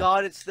my Yeah.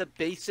 god, it's the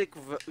basic.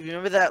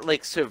 Remember that,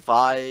 like,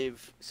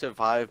 survive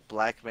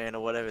Black Man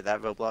or whatever,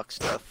 that Roblox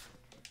stuff?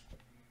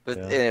 But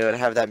Yeah. it would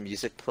have that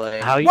music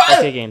playing. How you? What?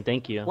 Okay, game.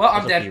 Thank you. Well,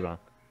 I'm That's up to dead. you, Ron.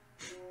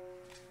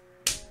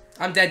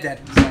 I'm dead.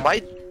 So.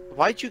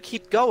 Why'd you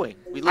keep going?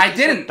 We I literally said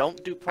didn't.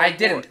 Don't do parkour. I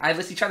didn't. I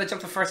literally tried to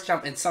jump the first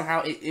jump, and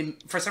somehow,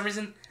 for some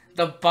reason,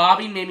 the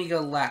bobbing made me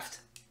go left.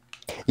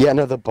 Yeah,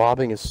 no, the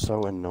bobbing is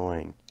so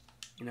annoying.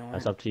 You know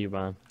That's what? up to you,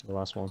 Ron. The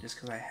last one. Just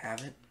because I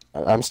have it.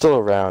 I'm still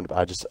around, but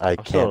I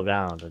I'm still can't.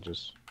 around. I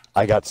just.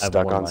 I got I have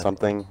stuck one on life.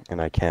 something, and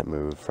I can't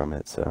move from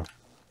it. So,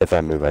 if I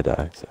move, I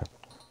die. So.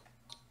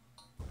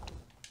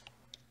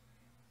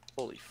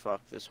 Holy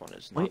fuck, this one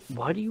is not. Wait,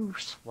 why do you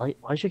why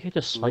does your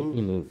character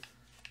slightly move?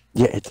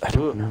 Yeah, I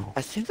don't know.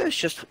 I think that's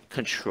just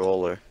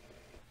controller.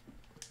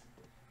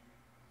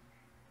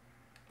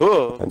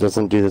 Oh, It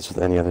doesn't do this with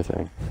any other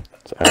thing.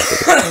 So I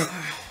have to-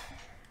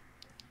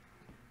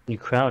 You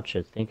crouch,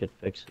 I think it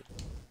fixes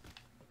it.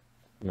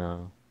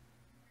 No.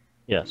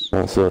 Yes.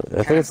 No, so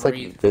I think it's like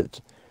breathe.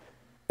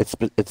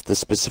 it's the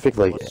specific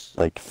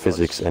like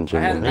physics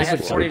engine. I had- in I this had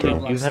specific 40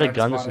 game. Roblox. You've had a I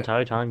gun this spotted.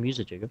 entire time. Use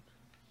it, Jacob.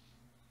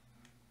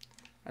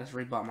 I just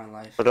rebought my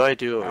life. what do I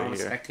do I over want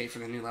to here? spectate for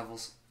the new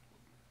levels.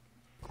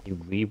 You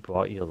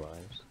re-brought your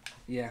lives.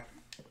 Yeah.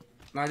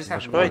 No, I just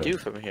have What do I one. do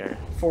from here?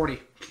 40.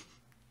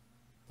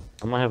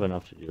 I might have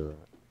enough to do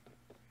that.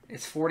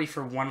 It's 40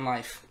 for one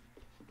life.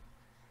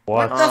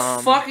 What? What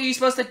the fuck are you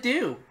supposed to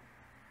do?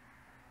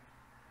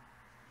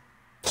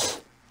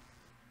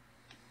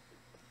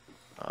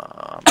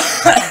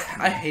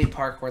 I hate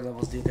parkour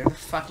levels, dude. They're the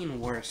fucking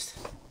worst.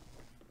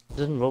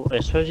 Doesn't roll,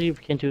 especially if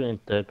you can't do it in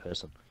third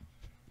person.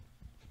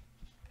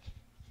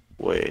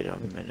 Wait a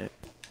minute.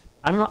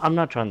 I'm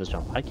not trying this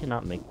jump. I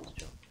cannot make this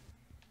jump.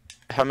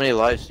 How many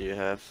lives do you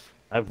have?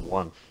 I have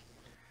one.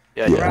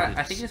 Yeah, Yeah. you Right,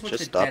 I think this went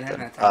just to stop dead end them.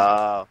 that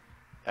time.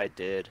 I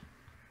did.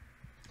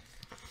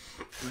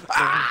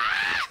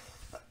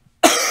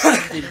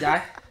 Did you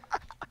die?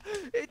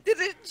 It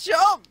didn't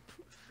jump.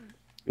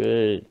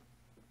 Good.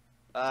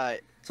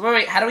 Alright. So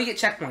wait, how do we get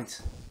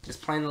checkpoints?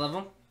 Just playing the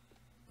level?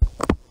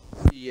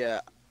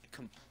 Yeah.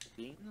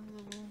 Completing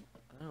the level?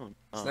 I don't know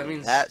So that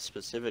means- that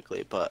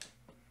specifically, but.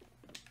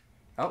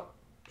 Oh.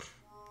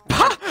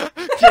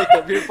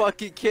 Jacob, you're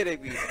fucking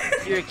kidding me.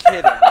 You're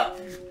kidding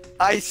me.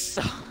 I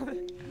saw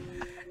it.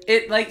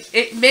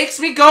 It makes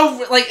me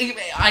go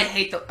I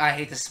hate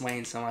the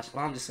swaying so much.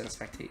 Well, I'm just gonna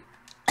spectate.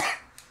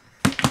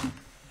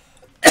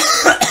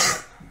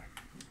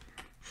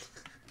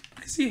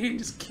 I see Hayden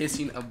just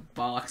kissing a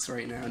box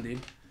right now,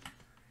 dude.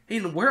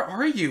 Hayden, where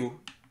are you?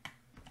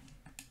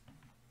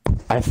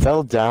 I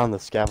fell down the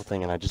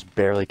scaffolding and I just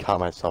barely caught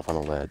myself on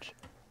a ledge.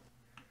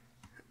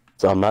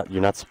 So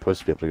you're not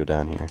supposed to be able to go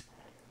down here.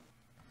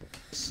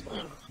 So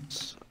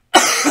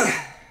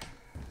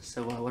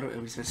what are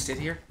we just gonna sit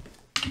here?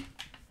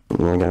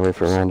 We're gonna wait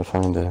for Ryan to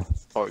find it.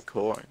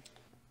 Parkour.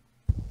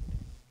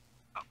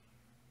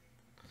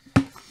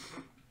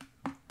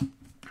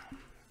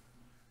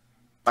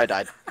 I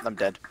died. I'm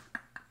dead.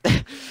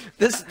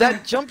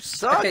 That jump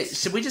sucks. Okay,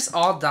 should we just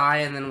all die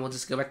and then we'll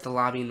just go back to the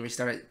lobby and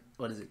restart at,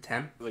 what is it,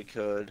 10? We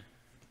could.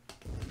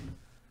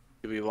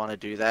 Do we want to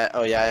do that?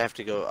 Oh yeah, I have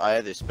to go. I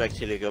either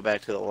spectate or go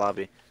back to the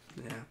lobby.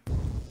 Yeah.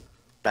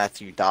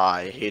 Matthew,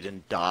 die.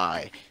 Hayden,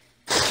 die.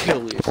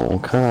 Kill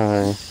yourself.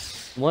 Okay.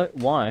 What?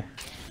 Why?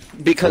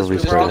 Because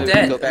We're we're all gonna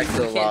dead. go back to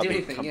the We can't do lobby and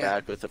anything, come yeah.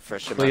 back with a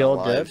fresh amount We of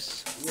all dead?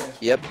 lives.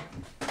 Yeah. Yep.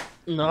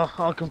 No,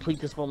 I'll complete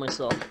this by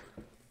myself.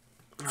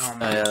 Oh I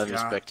my have to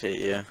god. spectate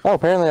you. Oh,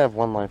 apparently I have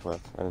 1 life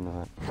left. I didn't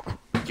know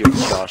that. You're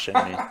joshing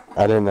me.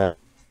 I didn't know.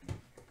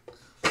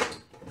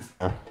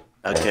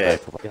 Okay.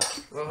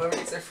 Well, whoever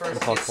gets there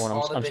first I'll gets call for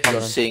all him. the I'm bitches. I'm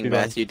done. seeing You're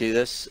done. Matthew do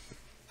this.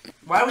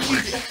 Why would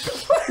you do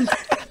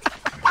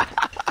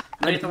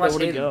Now you have to watch Nowhere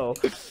to Hayden. go.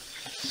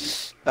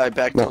 Alright,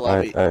 back to the No,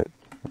 lobby.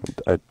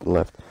 I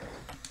left.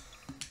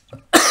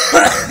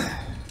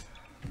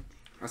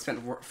 I spent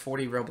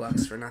 40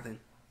 Robux for nothing.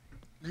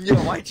 Yo,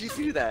 why'd you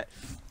do that?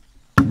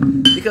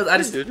 Because I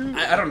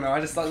don't know, I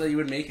just thought that you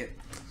would make it.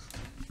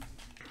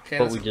 Okay,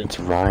 But let's, we did. It's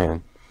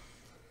Ryan.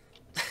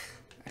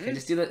 okay,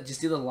 just do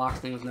the lock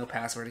thing with no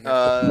password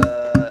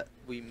again.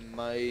 We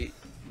might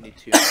need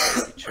to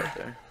invite each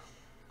other.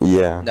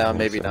 Yeah. I No, think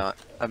maybe so. not.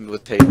 I'm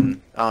with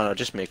Peyton. I don't know,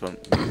 just make one.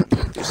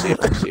 You see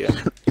it, see it.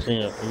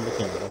 Yeah, I'm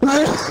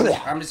looking.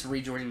 I'm just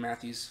rejoining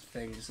Matthew's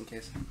thing just in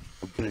case.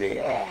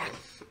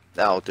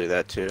 I'll do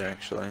that too,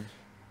 actually.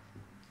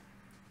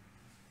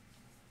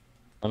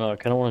 I know. I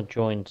kind of want to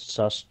join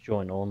sus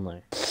join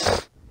only.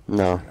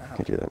 No,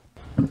 can't do that.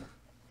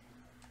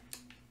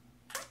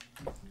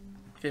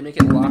 Okay, make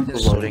it locked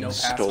as Loading no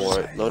store.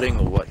 password.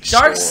 Loading what?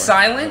 Dark store?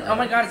 silent? Oh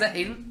my god, is that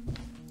Hayden?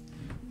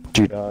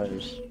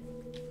 Guys,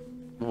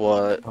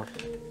 What?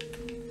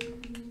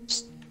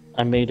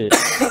 I made it.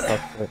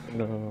 Fuck it.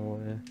 No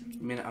way.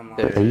 I mean, unlock.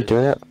 There. Are you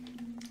doing that?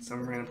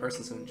 Some random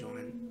person's gonna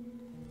join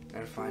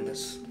and find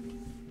us.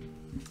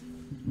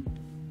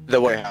 The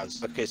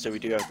warehouse. Okay, so we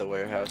do have the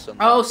warehouse. On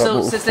Oh, so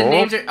Level since the 4?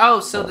 names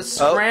are so the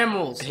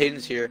scrambles.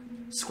 Hayden's here.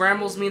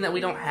 Scrambles mean that we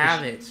don't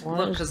have it. Why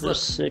Look, is because there look.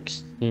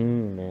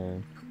 16,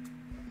 man?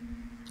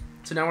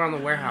 So now we're on the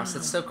warehouse.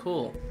 That's so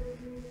cool.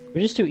 We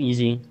just do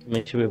easy.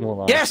 Make sure we have more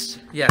lives. Yes!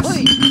 Yes.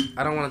 Please!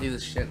 I don't want to do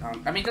this shit. I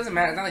mean, it doesn't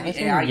matter. It's not like I the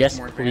think AI yes, gets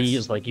more please.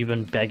 advanced. Like you've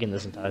been begging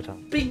this entire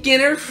time.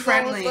 Beginner I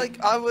friendly.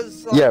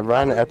 was like, Yeah,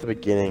 Ryan at the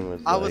beginning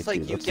was I was like,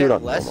 dude, you let's do it get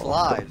on less normal.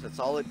 lives. That's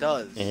all it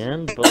does.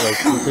 And but like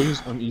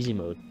please on easy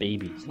mode,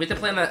 babies. We have to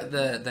play on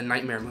the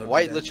nightmare mode.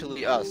 White,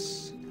 literally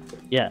us.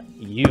 Yeah,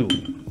 you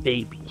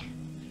baby.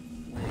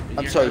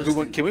 I'm sorry,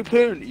 can we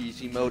play it in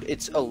easy mode?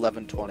 It's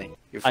 11:20.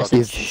 You're I fucking. said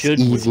Is this should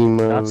easy we?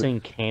 mode? Not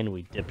saying can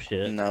we,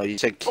 dipshit. No, you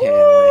said can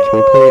we? Can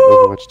we play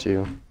Overwatch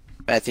 2?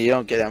 Matthew, you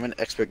don't get it. I'm an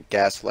expert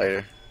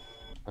gaslighter.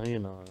 No, you're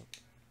not.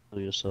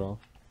 Kill yourself.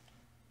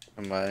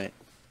 I might.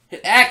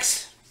 Hit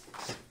X.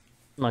 I'm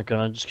not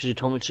gonna just because you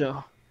told me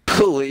to.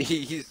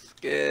 Please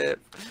skip.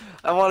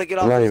 I want to get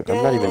off I'm not, this even,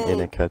 I'm not even in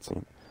game. a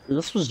cutscene.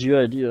 This was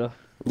your idea.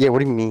 Yeah, what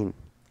do you mean?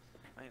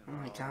 Oh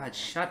my god,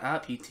 shut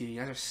up, you two. You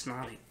guys are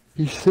snotty.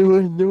 You're so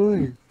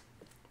annoying.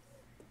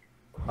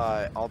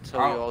 Alright, I'll tell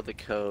you all the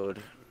code.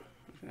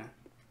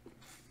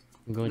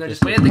 I'm going No, to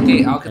just wait at the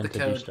gate. I'll get the to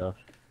do code. stuff.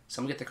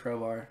 Someone get the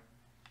crowbar.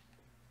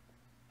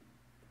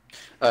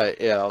 Alright,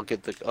 yeah, I'll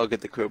get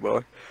the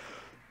crowbar.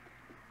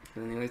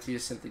 And then the other two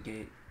just sit at the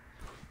gate.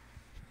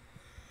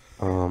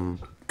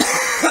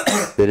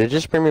 Did it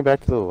just bring me back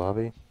to the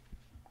lobby?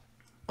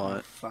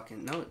 What?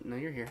 Fucking no,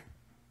 you're here.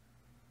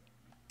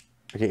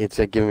 Okay, it's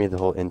like giving me the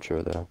whole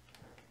intro though.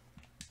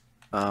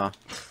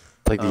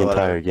 It's like the whatever.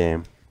 entire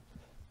game.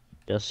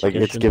 Yes, Like,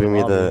 yes, it's you're in giving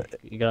me lobby.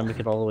 You gotta make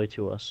it all the way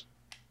to us.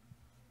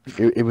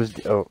 It was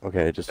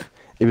okay.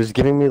 It was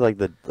giving me like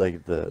the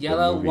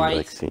Yellow, movie, white,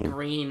 like, scene.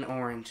 green,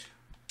 orange.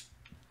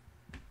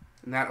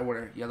 In that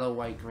order. Yellow,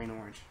 white, green,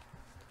 orange.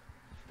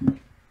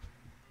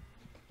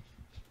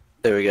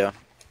 There we go.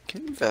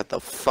 Get me out the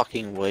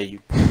fucking way, you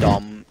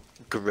dumb,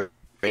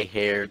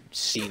 gray-haired,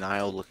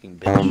 senile-looking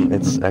bitch.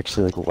 It's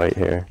actually like white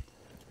hair.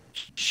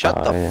 Shut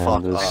the I am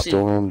fuck the up.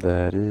 storm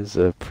that is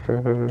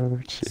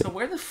approaching. So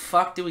where the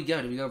fuck do we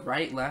go? Do we go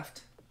right,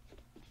 left?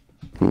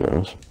 Who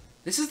knows?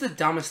 This is the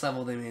dumbest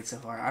level they made so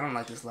far. I don't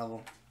like this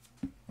level.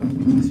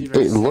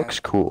 It looks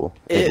cool.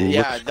 Yeah,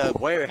 looks the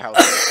cool. warehouse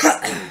is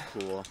really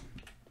cool.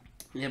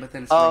 Yeah, but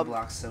then it's three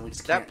blocks, so we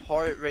just can't. That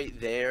part right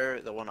there,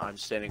 the one I'm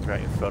standing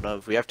right in front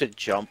of, we have to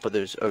jump, but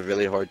there's a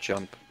really hard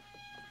jump.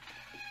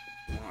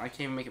 No, I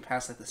can't even make it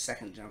past like the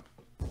second jump.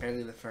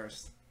 Barely the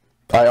first.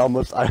 I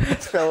almost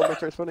fell on the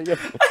first one again.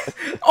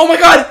 Oh my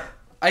god!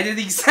 I did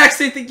the exact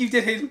same thing you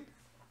did, Hayden.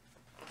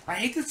 I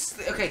hate this.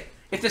 Okay,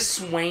 if the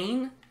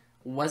Swain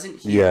wasn't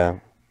here.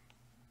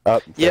 Yeah.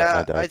 Yeah,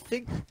 I died. I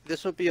think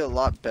this would be a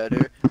lot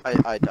better.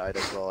 I died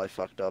as well, I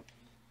fucked up.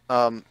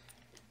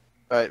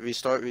 Alright,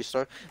 restart.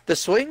 The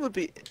swing would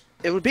be...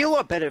 It would be a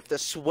lot better if the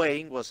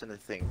swaying wasn't a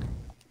thing.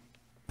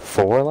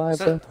 4 lives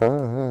So-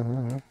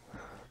 left?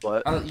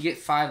 What? Oh, you get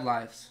 5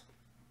 lives.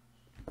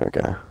 Okay.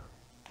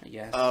 I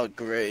guess. Oh,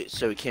 great.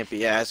 So we can't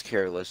be as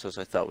careless as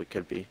I thought we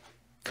could be.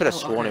 Could have Oh,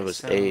 sworn okay, it was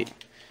so- 8.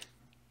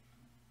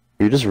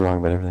 You're just wrong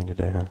about everything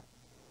today, huh?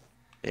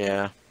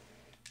 Yeah.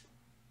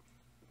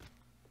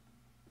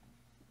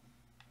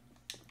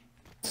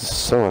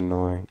 so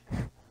annoying.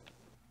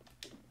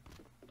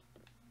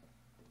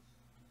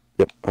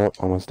 Yep. Oh,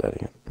 almost dead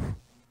again.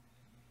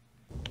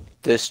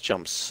 This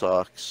jump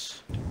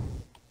sucks.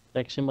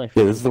 Actually, my Yeah,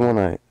 favorite. this is the one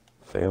I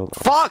failed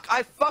on. Fuck!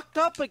 I fucked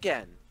up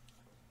again!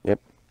 Yep.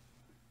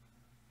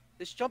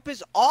 This jump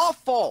is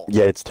awful!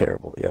 Yeah, it's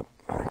terrible. Yep.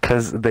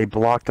 Because they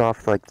blocked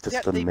off like just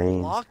Yeah, the they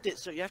main. blocked it,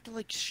 so you have to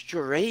like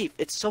strafe.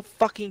 It's so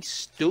fucking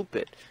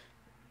stupid.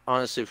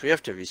 Honestly, if we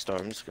have to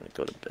restart, I'm just gonna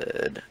go to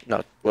bed.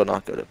 Not go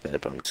to bed,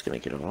 but I'm just gonna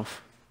get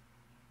off.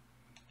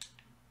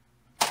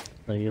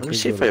 Like, you have Let me to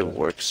see go if to I bed.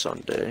 work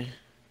Sunday.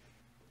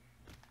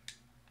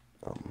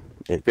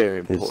 It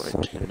Very is important,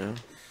 something. you know.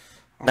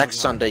 Oh my Next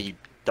God. Sunday, you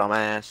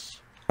dumbass.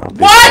 I'll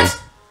be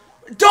What?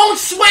 Don't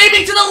sway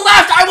me to the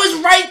left! I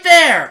was right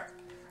there!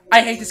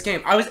 I hate this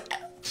game. I was...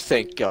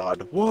 Thank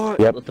God. What?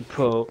 Yep. Let the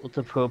pro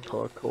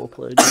parkour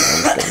play.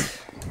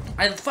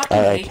 I fucking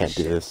I hate can't this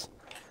do shit. this.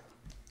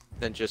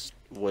 Then just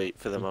wait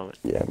for the moment.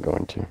 Yeah, I'm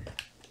going to.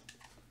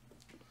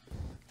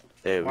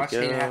 There we Watch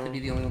Hayden have to go. be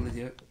the only one to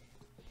do it.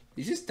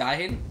 Did you just die,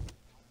 Hayden?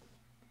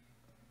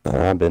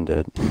 I've been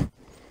dead.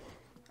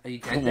 Are you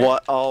dead? Dead?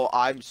 What? Oh,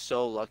 I'm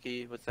so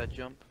lucky with that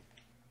jump.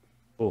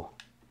 Oh,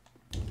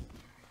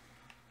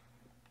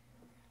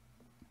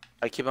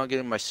 I keep on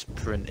getting my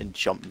sprint and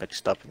jump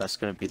mixed up, and that's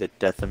gonna be the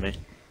death of me.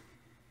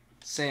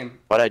 Same.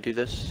 Why'd I do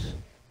this?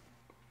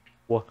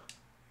 what?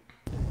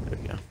 There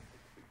we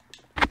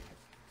go.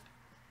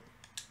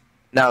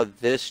 Now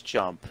this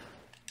jump.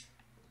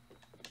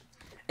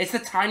 It's the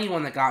tiny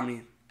one that got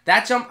me.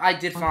 That jump I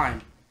did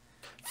fine.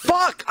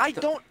 Fuck! I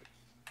don't.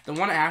 The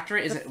one after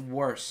it is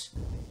worse.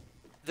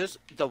 This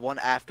the one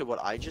after what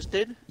I just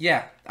did.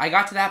 Yeah, I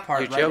got to that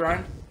part, You're right, joking.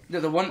 Ryan? No,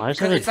 the one Why is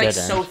because that a it's like dead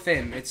so end?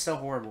 thin. It's so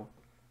horrible.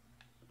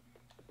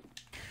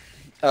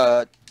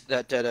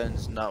 That dead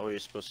end's not where you're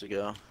supposed to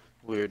go.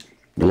 Weird.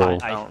 Lol.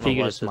 don't I know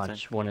figured why as it's a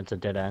much when it's a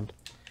dead end.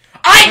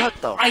 Shut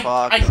the fuck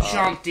I up.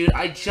 jumped, dude.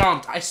 I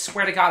jumped. I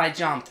swear to God, I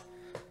jumped.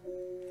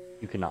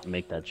 You cannot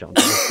make that jump.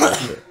 That's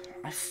bullshit.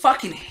 I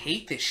fucking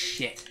hate this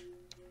shit.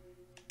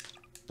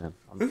 Man,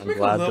 I'm Let's make a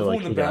glad that level like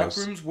in the you guys.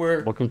 backrooms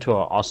where Welcome to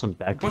our awesome a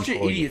back bunch of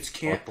idiots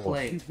can't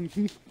play.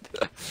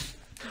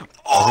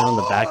 On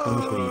the back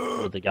rooms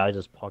where the guy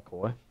does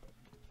parkour.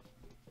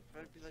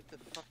 That'd be like the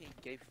fucking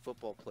gay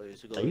football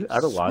players who go. Are you like,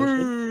 out of lives?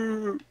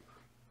 "Swoo."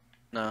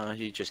 No,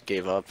 he just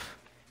gave up.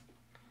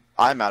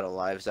 I'm out of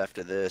lives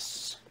after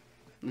this.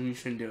 You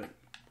shouldn't do it.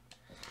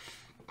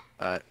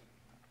 Alright,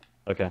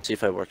 Okay. see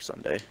if I work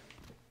Sunday.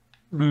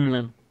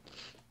 Man.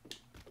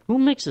 Who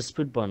makes the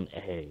split button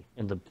A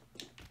and the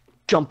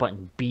jump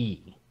button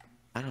B?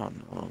 I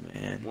don't know,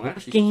 man. Well, What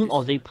actually, game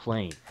are they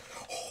playing?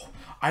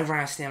 I ran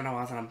out of stamina while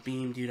I was on a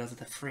beam, dude. I was at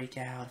the freak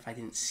out if I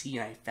didn't see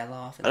and I fell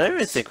off. I don't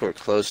even think we're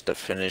close to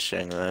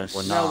finishing this.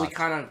 We're No, we not.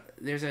 kind of.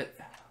 There's a.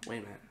 Wait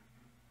a minute.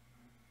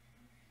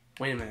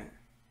 Wait a minute.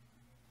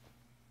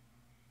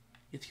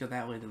 You have to go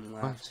that way, then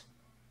left.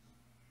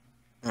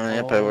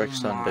 Yep, I work Oh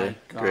Sunday.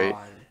 my Great.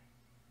 God.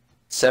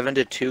 7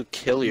 to 2,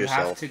 kill You have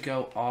yourself. to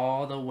go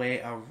all the way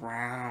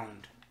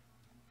around.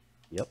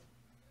 Yep.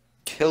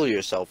 Kill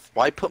yourself.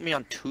 Why put me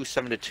on 2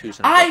 7 to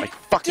 2s? I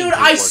fucking dude, hate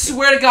I working.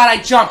 swear to God,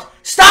 I jumped.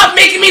 Stop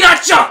making me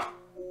not jump.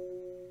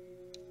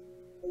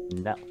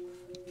 No.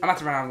 I'm about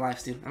to run out of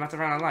lives, dude. I'm about to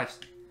run out of lives.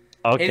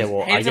 Okay, Hayden's-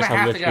 well, I Hayden's guess gonna I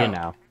have live to here go.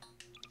 now.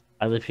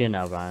 I live here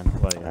now,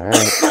 Ryan. Wait, Alright.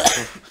 How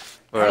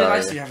Where many are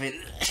lives do you? you have?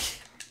 Hayden?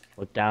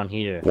 look down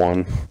here.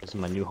 One. This is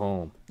my new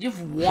home. You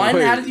have one?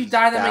 Wait, How did you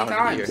die that many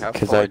down here, times? how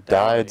Because far I down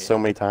died here? so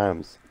many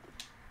times.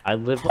 I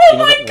live. Oh you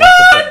know my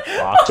that one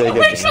box Jacob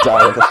of just games?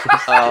 died.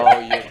 Oh,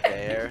 you're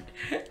there.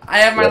 I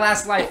have my Yep.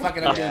 last life.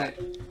 Fucking, I'm doing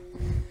it.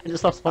 I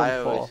just lost one I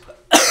always, fall.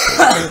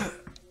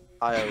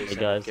 I always Hey end up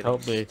guys, getting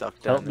help me.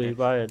 stuck down Help me, there.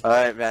 Ryan.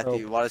 Alright, Matthew,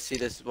 Help. want to see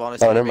this? Want to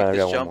see Oh, me never make mind,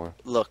 I this got one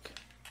jump? more. Look.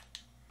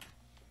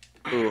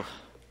 Ooh,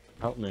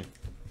 Help me.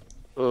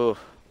 ooh.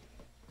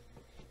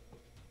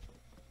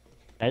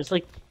 I just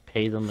like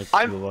pay them like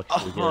I'm. $2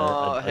 to get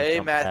Oh, a hey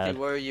jump Matthew, pad.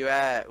 where are you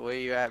at? Where are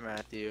you at,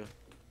 Matthew?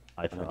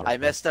 I found I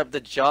it. messed up the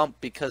jump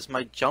because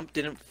my jump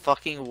didn't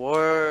fucking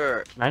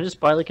work. Can I just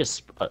buy like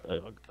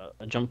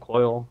a jump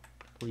coil,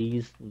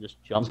 please, and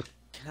just jump?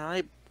 Can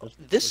I?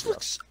 Just- This just-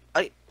 looks.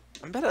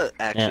 I'm better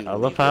actually. Yeah, I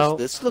leave love how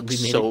this we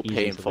looks made so it easy so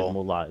we have painful.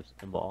 more lives,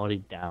 and we're already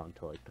down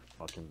to like the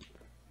fucking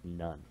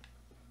none.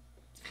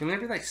 Can we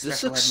be like This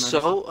special looks ed modes?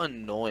 so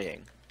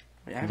annoying.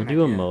 Wait, I have To an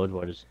do a idea. mode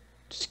where I just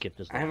skip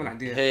this. I have an level.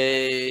 idea.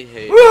 Hey,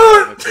 hey.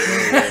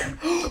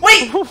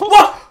 Wait!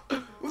 What?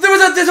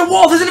 There's a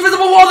wall! There's an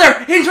invisible wall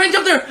there! Hayden, try and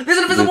jump there! There's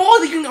an invisible wall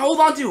that you can hold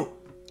on to!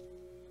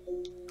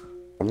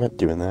 I'm not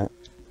doing that.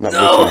 I'm not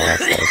No!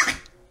 wasting my last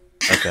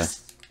life. Okay.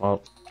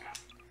 Well,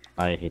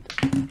 I hate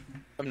this.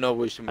 I'm not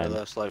wasting my I'm-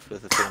 last life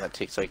with a thing that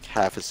takes like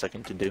half a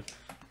second to do.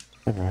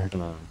 Alright.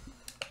 Gonna. Are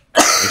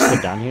you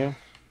still down here?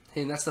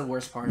 Hayden, that's the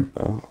worst part.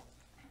 Oh.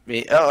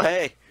 Me? Oh,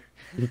 hey.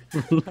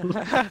 How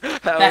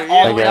Back are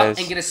all the you? way up guys.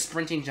 and get a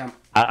sprinting jump.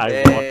 I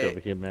Hey. walked over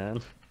here, man.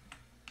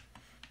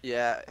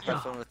 Yeah,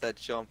 have fun with that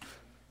jump.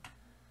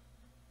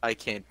 I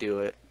can't do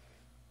it.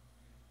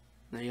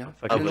 There you go.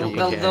 Fucking And jump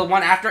the again.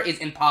 one after is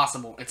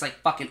impossible. It's like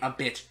fucking a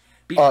bitch.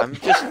 I'm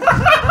just.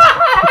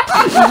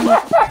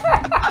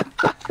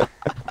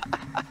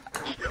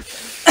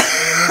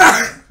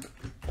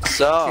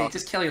 So. Okay,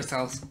 just kill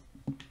yourselves.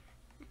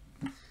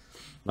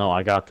 No,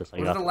 I got this. I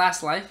What got is the this.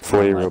 last life?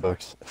 40 Life.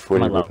 Robux. 40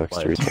 My love Robux to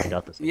life. I respawn.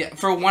 got this. Yeah,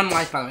 for one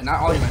life, by the way. Not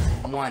all your lives.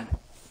 One.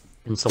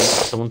 Can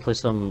someone play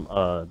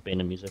some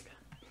Bane music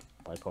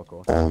by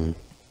PARCORE?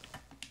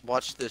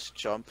 Watch this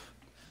jump.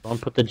 Someone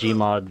put the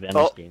Gmod Venice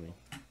Oh. Gaming.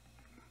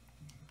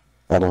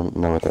 I don't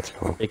know what that's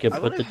called. They could I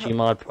put the wouldn't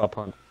Gmod prop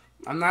hunt.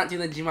 I'm not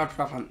doing the Gmod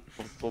prop hunt.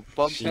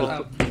 Shut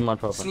up. Gmod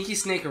prop hunt. Sneaky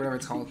Snake or whatever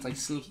it's called. It's like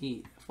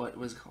Sneaky. What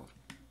was it called?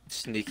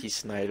 Sneaky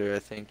Snyder, I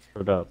think.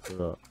 Put it up. Put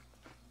it up.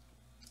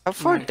 How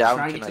far Alright, down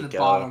try and can get I to the go?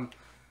 bottom.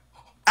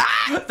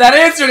 That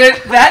answered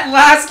it. That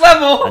last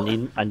level.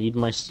 I need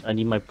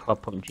my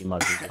prop hunt Gmod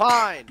music.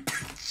 Fine.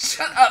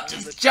 Shut up.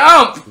 Just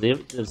jump.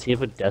 Does he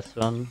have a death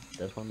run?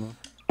 Death run though?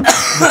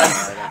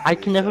 I I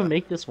can never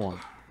make this one.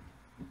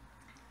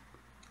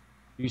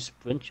 You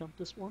sprint jump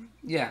this one?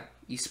 Yeah.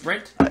 You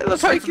sprint. I love how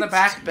Sprint you from the can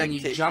back, and you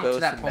spectate jump to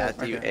both that pole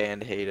Matthew right there.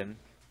 and Hayden.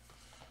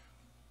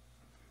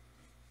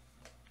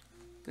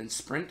 Then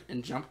sprint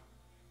and jump.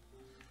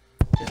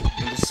 And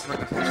just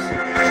sprint. Oh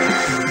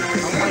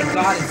my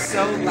god, it's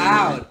so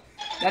loud.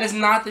 That is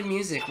not the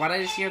music. Why did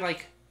I just hear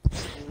like?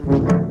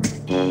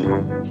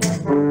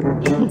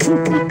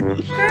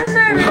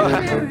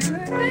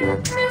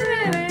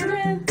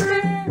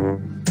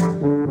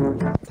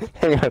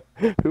 Hang on.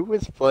 Who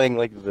was playing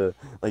like the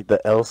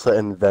Elsa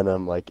and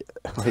Venom like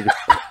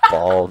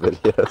ball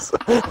videos?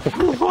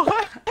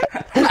 What?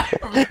 I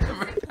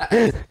remember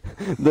that.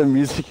 The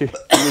music he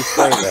was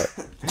playing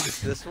that.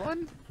 This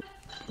one?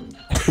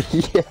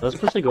 Yeah. Am I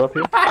supposed to go up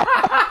here?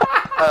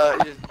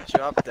 You just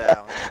jump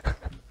down.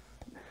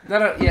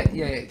 No,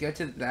 yeah. Go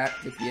to that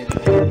at the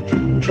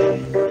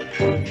end.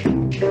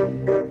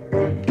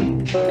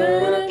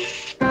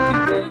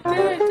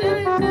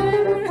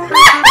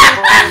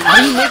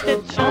 How do you make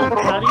that jump?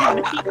 How do you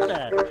make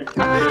that?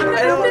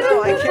 I don't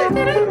know, I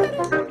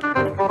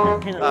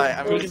can't. Alright,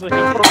 I'm Take it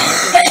gonna- with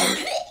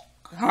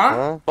Huh?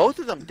 Huh? Both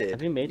of them Have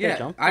did. you made that Yeah,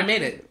 jump? I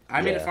made it.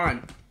 I made it Yeah.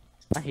 fine.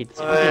 I hate this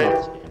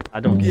game. I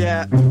don't.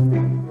 Yeah.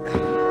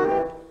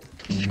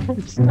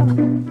 Stop.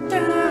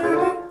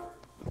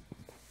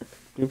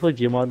 Can we play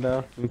Gmod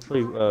now? Can we play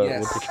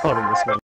Yes. what's it called in this one?